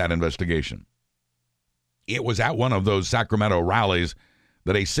patient with that investigation. It was at one of those Sacramento rallies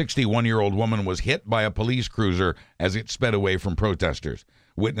that a 61-year-old woman was hit by a police cruiser as it sped away from protesters.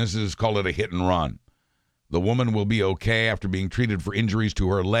 Witnesses call it a hit and run. The woman will be okay after being treated for injuries to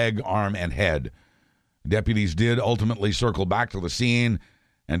her leg, arm, and head. Deputies did ultimately circle back to the scene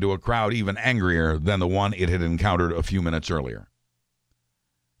and to a crowd even angrier than the one it had encountered a few minutes earlier.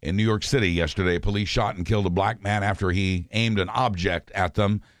 In New York City yesterday, police shot and killed a black man after he aimed an object at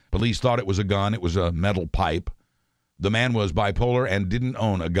them. Police thought it was a gun. It was a metal pipe. The man was bipolar and didn't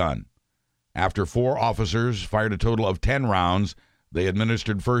own a gun. After 4 officers fired a total of 10 rounds, they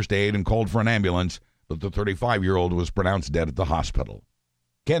administered first aid and called for an ambulance, but the 35-year-old was pronounced dead at the hospital.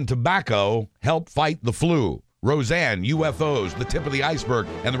 Can tobacco help fight the flu? Roseanne, UFOs, the tip of the iceberg,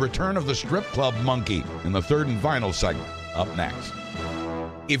 and the return of the strip club monkey in the third and final segment. Up next.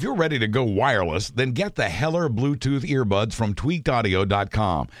 If you're ready to go wireless, then get the Heller Bluetooth earbuds from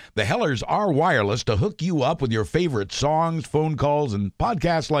tweakedaudio.com. The Hellers are wireless to hook you up with your favorite songs, phone calls, and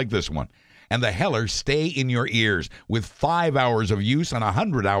podcasts like this one. And the Hellers stay in your ears with 5 hours of use and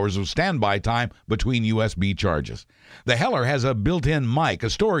 100 hours of standby time between USB charges. The Heller has a built-in mic, a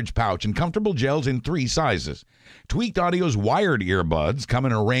storage pouch, and comfortable gels in 3 sizes. Tweaked Audio's wired earbuds come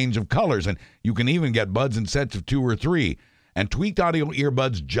in a range of colors, and you can even get buds in sets of 2 or 3. And Tweaked Audio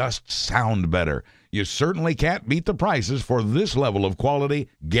earbuds just sound better. You certainly can't beat the prices for this level of quality,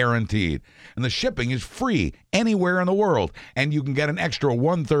 guaranteed. And the shipping is free anywhere in the world. And you can get an extra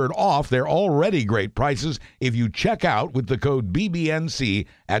 1/3 off their already great prices if you check out with the code BBNC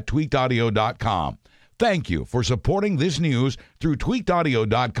at tweakedaudio.com. Thank you for supporting this news through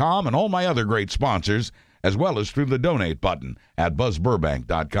tweakedaudio.com and all my other great sponsors, as well as through the donate button at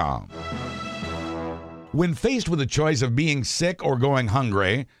buzzburbank.com. When faced with the choice of being sick or going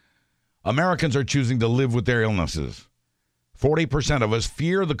hungry, Americans are choosing to live with their illnesses. 40% of us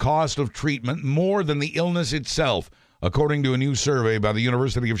fear the cost of treatment more than the illness itself, according to a new survey by the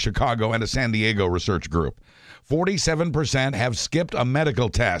University of Chicago and a San Diego research group. 47% have skipped a medical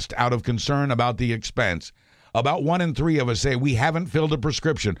test out of concern about the expense. About 1 in 3 of us say we haven't filled a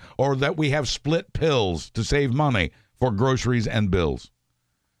prescription or that we have split pills to save money for groceries and bills.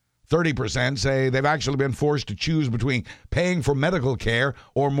 30% say they've actually been forced to choose between paying for medical care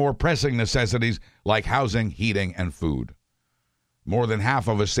or more pressing necessities like housing, heating, and food. More than half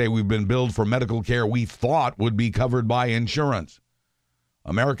of us say we've been billed for medical care we thought would be covered by insurance.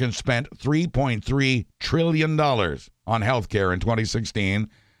 Americans spent $3.3 trillion on health care in 2016,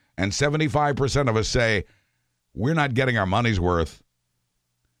 and 75% of us say we're not getting our money's worth.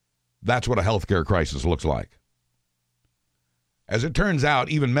 That's what a health care crisis looks like. As it turns out,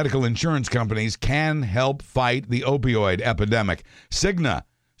 even medical insurance companies can help fight the opioid epidemic. Cigna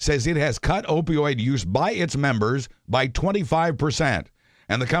says it has cut opioid use by its members by 25%,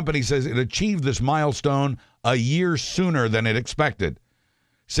 and the company says it achieved this milestone a year sooner than it expected.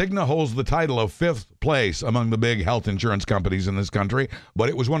 Cigna holds the title of 5th place among the big health insurance companies in this country, but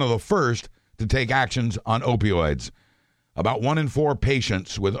it was one of the first to take actions on opioids. About 1 in 4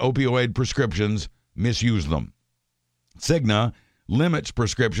 patients with opioid prescriptions misuse them. Cigna limits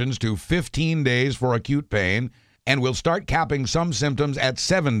prescriptions to 15 days for acute pain and will start capping some symptoms at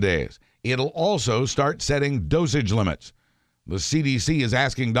 7 days. It'll also start setting dosage limits. The CDC is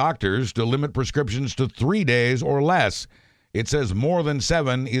asking doctors to limit prescriptions to 3 days or less. It says more than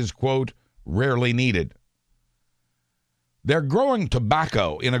 7 is, quote, rarely needed. They're growing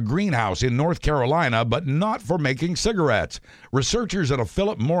tobacco in a greenhouse in North Carolina, but not for making cigarettes. Researchers at a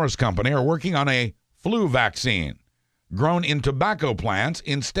Philip Morris company are working on a flu vaccine grown in tobacco plants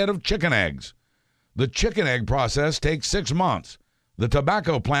instead of chicken eggs. The chicken egg process takes 6 months. The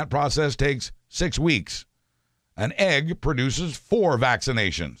tobacco plant process takes 6 weeks. An egg produces 4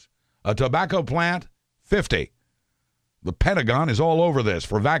 vaccinations. A tobacco plant, 50. The Pentagon is all over this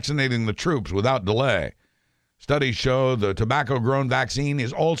for vaccinating the troops without delay. Studies show the tobacco-grown vaccine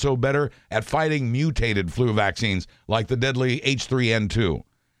is also better at fighting mutated flu vaccines like the deadly H3N2.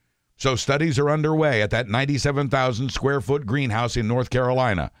 So studies are underway at that 97,000-square-foot greenhouse in North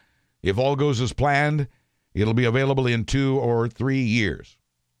Carolina. If all goes as planned, it'll be available in 2 or 3 years.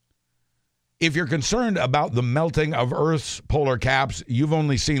 If you're concerned about the melting of Earth's polar caps, you've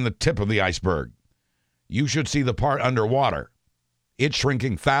only seen the tip of the iceberg. You should see the part underwater. It's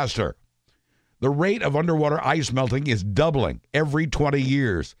shrinking faster. The rate of underwater ice melting is doubling every 20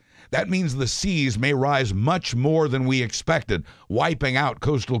 years. That means the seas may rise much more than we expected, wiping out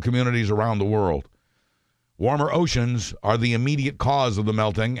coastal communities around the world. Warmer oceans are the immediate cause of the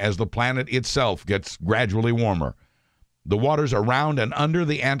melting as the planet itself gets gradually warmer. The waters around and under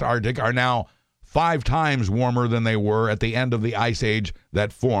the Antarctic are now 5 times warmer than they were at the end of the ice age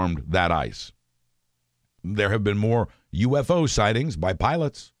that formed that ice. There have been more UFO sightings by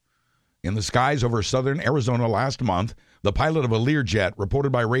pilots. In the skies over southern Arizona last month, the pilot of a Learjet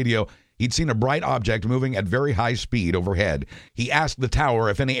reported by radio he'd seen a bright object moving at very high speed overhead. He asked the tower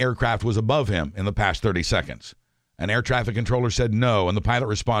if any aircraft was above him in the past 30 seconds. An air traffic controller said no, and the pilot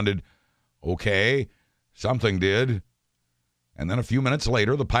responded, "Okay, something did." And then a few minutes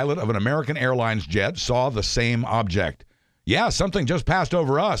later, the pilot of an American Airlines jet saw the same object. "Yeah, something just passed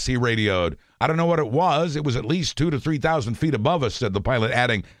over us," he radioed. "I don't know what it was. It was at least 2,000 to 3,000 feet above us," said the pilot,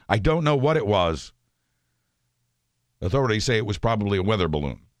 adding, "I don't know what it was." Authorities say it was probably a weather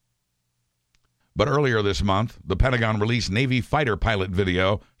balloon. But earlier this month, the Pentagon released Navy fighter pilot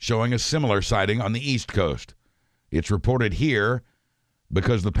video showing a similar sighting on the East Coast. It's reported here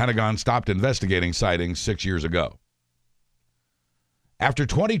because the Pentagon stopped investigating sightings 6 years ago. After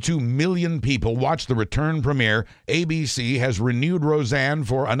 22 million people watched the return premiere, ABC has renewed Roseanne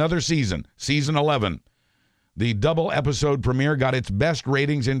for another season, season 11. The double-episode premiere got its best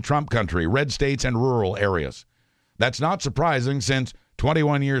ratings in Trump country, red states, and rural areas. That's not surprising since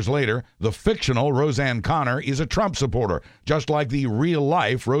 21 years later, the fictional Roseanne Connor is a Trump supporter, just like the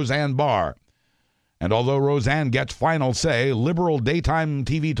real-life Roseanne Barr. And although Roseanne gets final say, liberal daytime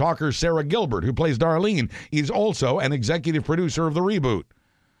TV talker Sarah Gilbert, who plays Darlene, is also an executive producer of the reboot.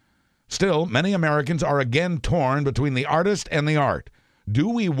 Still, many Americans are again torn between the artist and the art. Do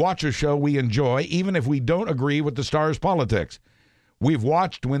we watch a show we enjoy even if we don't agree with the star's politics? We've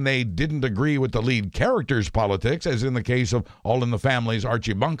watched when they didn't agree with the lead character's politics, as in the case of All in the Family's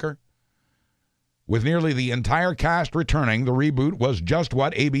Archie Bunker. With nearly the entire cast returning, the reboot was just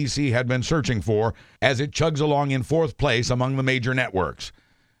what ABC had been searching for as it chugs along in 4th place among the major networks.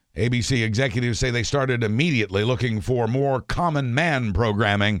 ABC executives say they started immediately looking for more common man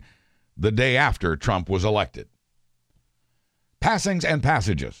programming the day after Trump was elected. Passings and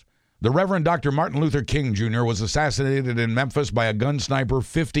passages. The Reverend Dr. Martin Luther King Jr. was assassinated in Memphis by a gun sniper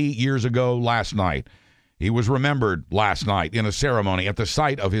 50 years ago last night. He was remembered last night in a ceremony at the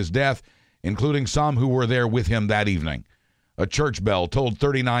site of his death, including some who were there with him that evening. A church bell tolled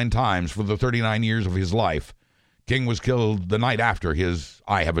 39 times for the 39 years of his life. King was killed the night after his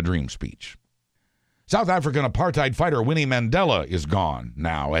I Have a Dream speech. South African apartheid fighter Winnie Mandela is gone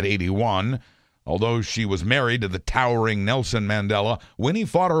now at 81. Although she was married to the towering Nelson Mandela, Winnie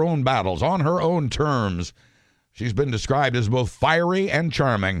fought her own battles on her own terms. She's been described as both fiery and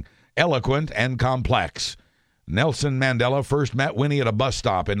charming, eloquent and complex. Nelson Mandela first met Winnie at a bus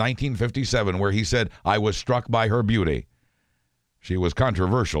stop in 1957 where he said, "I was struck by her beauty." She was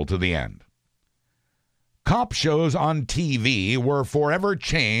controversial to the end. Cop shows on TV were forever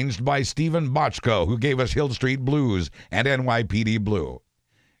changed by Stephen Bochco, who gave us Hill Street Blues and NYPD Blue.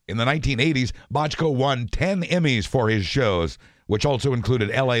 In the 1980s, Bochco won 10 Emmys for his shows, which also included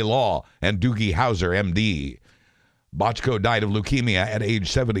L.A. Law and Doogie Howser, M.D. Bochco died of leukemia at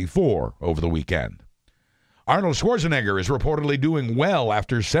age 74 over the weekend. Arnold Schwarzenegger is reportedly doing well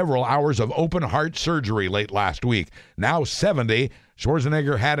after several hours of open-heart surgery late last week. Now 70,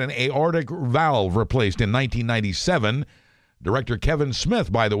 Schwarzenegger had an aortic valve replaced in 1997. Director Kevin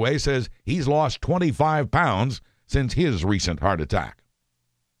Smith, by the way, says he's lost 25 pounds since his recent heart attack.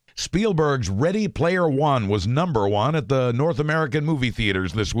 Spielberg's Ready Player One was number 1 at the North American movie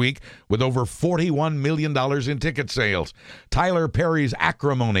theaters this week with over $41 million in ticket sales. Tyler Perry's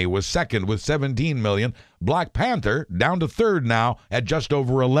Acrimony was second with $17 million. Black Panther down to third now at just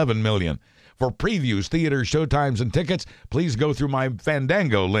over $11 million. For previews, theaters, showtimes, and tickets, please go through my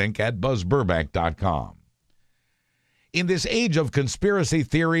Fandango link at buzzburbank.com. In this age of conspiracy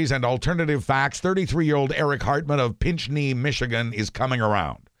theories and alternative facts, 33-year-old Eric Hartman of Pinckney, Michigan is coming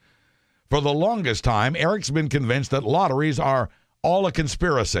around. For the longest time, Eric's been convinced that lotteries are all a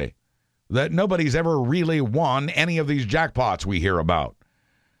conspiracy, that nobody's ever really won any of these jackpots we hear about.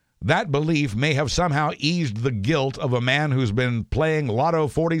 That belief may have somehow eased the guilt of a man who's been playing Lotto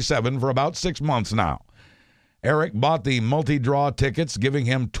 47 for about 6 months now. Eric bought the multi-draw tickets, giving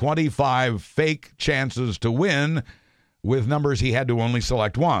him 25 fake chances to win with numbers he had to only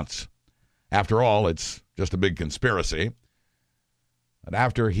select once. After all, it's just a big conspiracy. But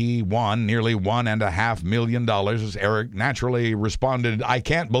after he won nearly $1.5 million, Eric naturally responded, "I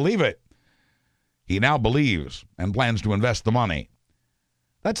can't believe it." He now believes and plans to invest the money.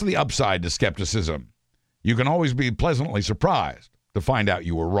 That's the upside to skepticism. You can always be pleasantly surprised to find out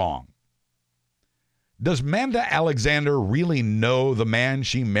you were wrong. Does Manda Alexander really know the man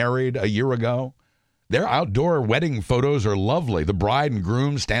she married a year ago? Their outdoor wedding photos are lovely. The bride and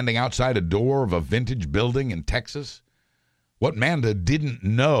groom standing outside a door of a vintage building in Texas. What Manda didn't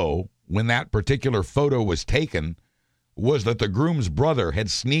know when that particular photo was taken was that the groom's brother had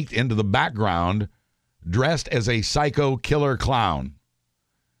sneaked into the background dressed as a psycho killer clown.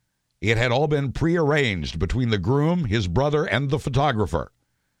 It had all been prearranged between the groom, his brother, and the photographer.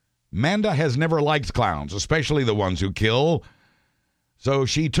 Manda has never liked clowns, especially the ones who kill, so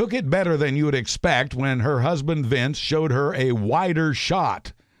she took it better than you would expect when her husband Vince showed her a wider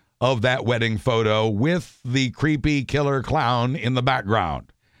shot of that wedding photo with the creepy killer clown in the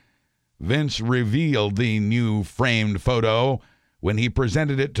background. Vince revealed the new framed photo when he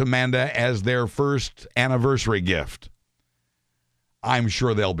presented it to Manda as their first anniversary gift. I'm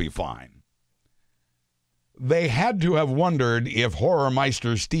sure they'll be fine. They had to have wondered if horror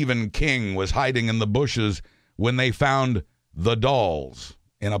meister Stephen King was hiding in the bushes when they found the dolls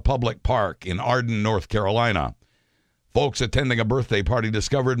in a public park in Arden, North Carolina. Folks attending a birthday party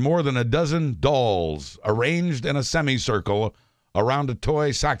discovered more than a dozen dolls arranged in a semicircle around a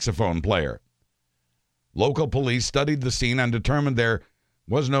toy saxophone player. Local police studied the scene and determined there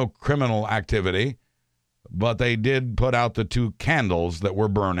was no criminal activity, but they did put out the 2 candles that were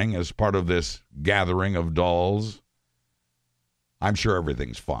burning as part of this gathering of dolls. I'm sure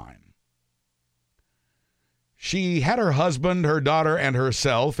everything's fine. She had her husband, her daughter, and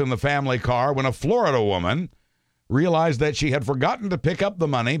herself in the family car when a Florida woman realized that she had forgotten to pick up the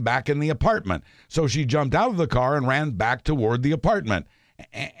money back in the apartment. So she jumped out of the car and ran back toward the apartment,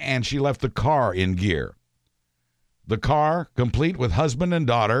 and she left the car in gear. The car, complete with husband and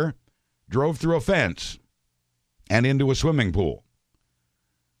daughter, drove through a fence and into a swimming pool.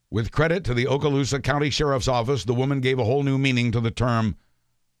 With credit to the Okaloosa County Sheriff's Office, the woman gave a whole new meaning to the term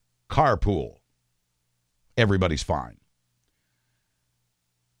carpool. Everybody's fine.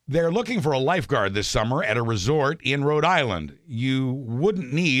 They're looking for a lifeguard this summer at a resort in Rhode Island. You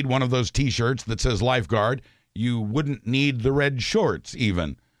wouldn't need one of those T-shirts that says lifeguard. You wouldn't need the red shorts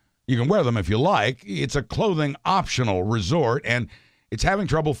even. You can wear them if you like. It's a clothing optional resort, and it's having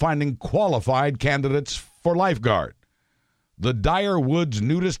trouble finding qualified candidates for lifeguard. The Dyer Woods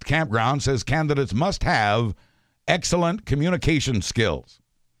Nudist Campground says candidates must have excellent communication skills.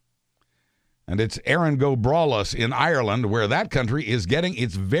 And it's Eringobrolus in Ireland, where that country is getting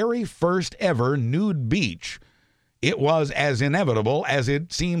its very first ever nude beach. It was as inevitable as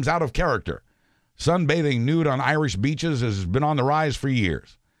it seems out of character. Sunbathing nude on Irish beaches has been on the rise for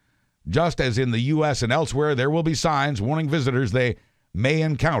years. Just as in the U.S. and elsewhere, there will be signs warning visitors they may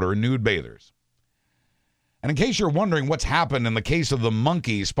encounter nude bathers. And in case you're wondering what's happened in the case of the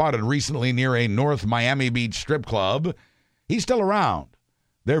monkey spotted recently near a North Miami Beach strip club, he's still around.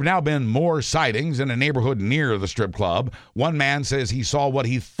 There have now been more sightings in a neighborhood near the strip club. One man says he saw what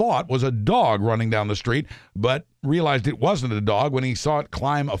he thought was a dog running down the street, but realized it wasn't a dog when he saw it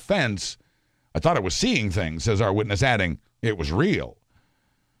climb a fence. I thought it was seeing things, says our witness, adding, it was real.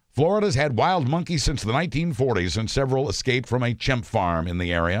 Florida's had wild monkeys since the 1940s, and several escaped from a chimp farm in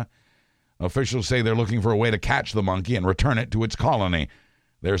the area. Officials say they're looking for a way to catch the monkey and return it to its colony.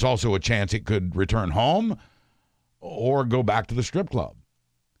 There's also a chance it could return home or go back to the strip club.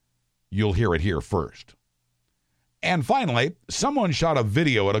 You'll hear it here first. And finally, someone shot a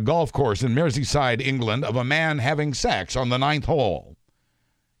video at a golf course in Merseyside, England, of a man having sex on the 9th hole.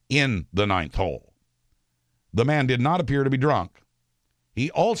 In the 9th hole. The man did not appear to be drunk. He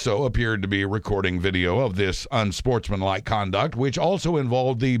also appeared to be recording video of this unsportsmanlike conduct, which also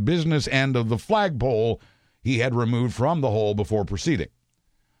involved the business end of the flagpole he had removed from the hole before proceeding.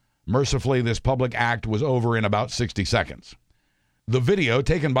 Mercifully, this public act was over in about 60 seconds. The video,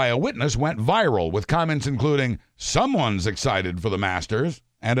 taken by a witness, went viral with comments including, "Someone's excited for the Masters,"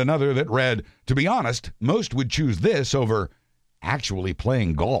 and another that read, "To be honest, most would choose this over actually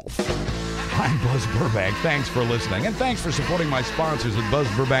playing golf." I'm Buzz Burbank. Thanks for listening, and thanks for supporting my sponsors at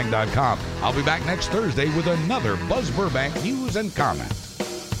BuzzBurbank.com. I'll be back next Thursday with another Buzz Burbank news and comment.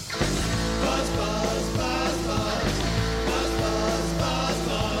 Buzz, buzz, buzz, buzz. Buzz, buzz, buzz,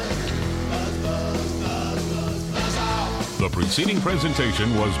 buzz. Buzz, buzz, buzz, buzz, buzz out. The preceding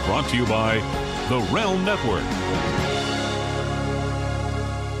presentation was brought to you by the Realm Network.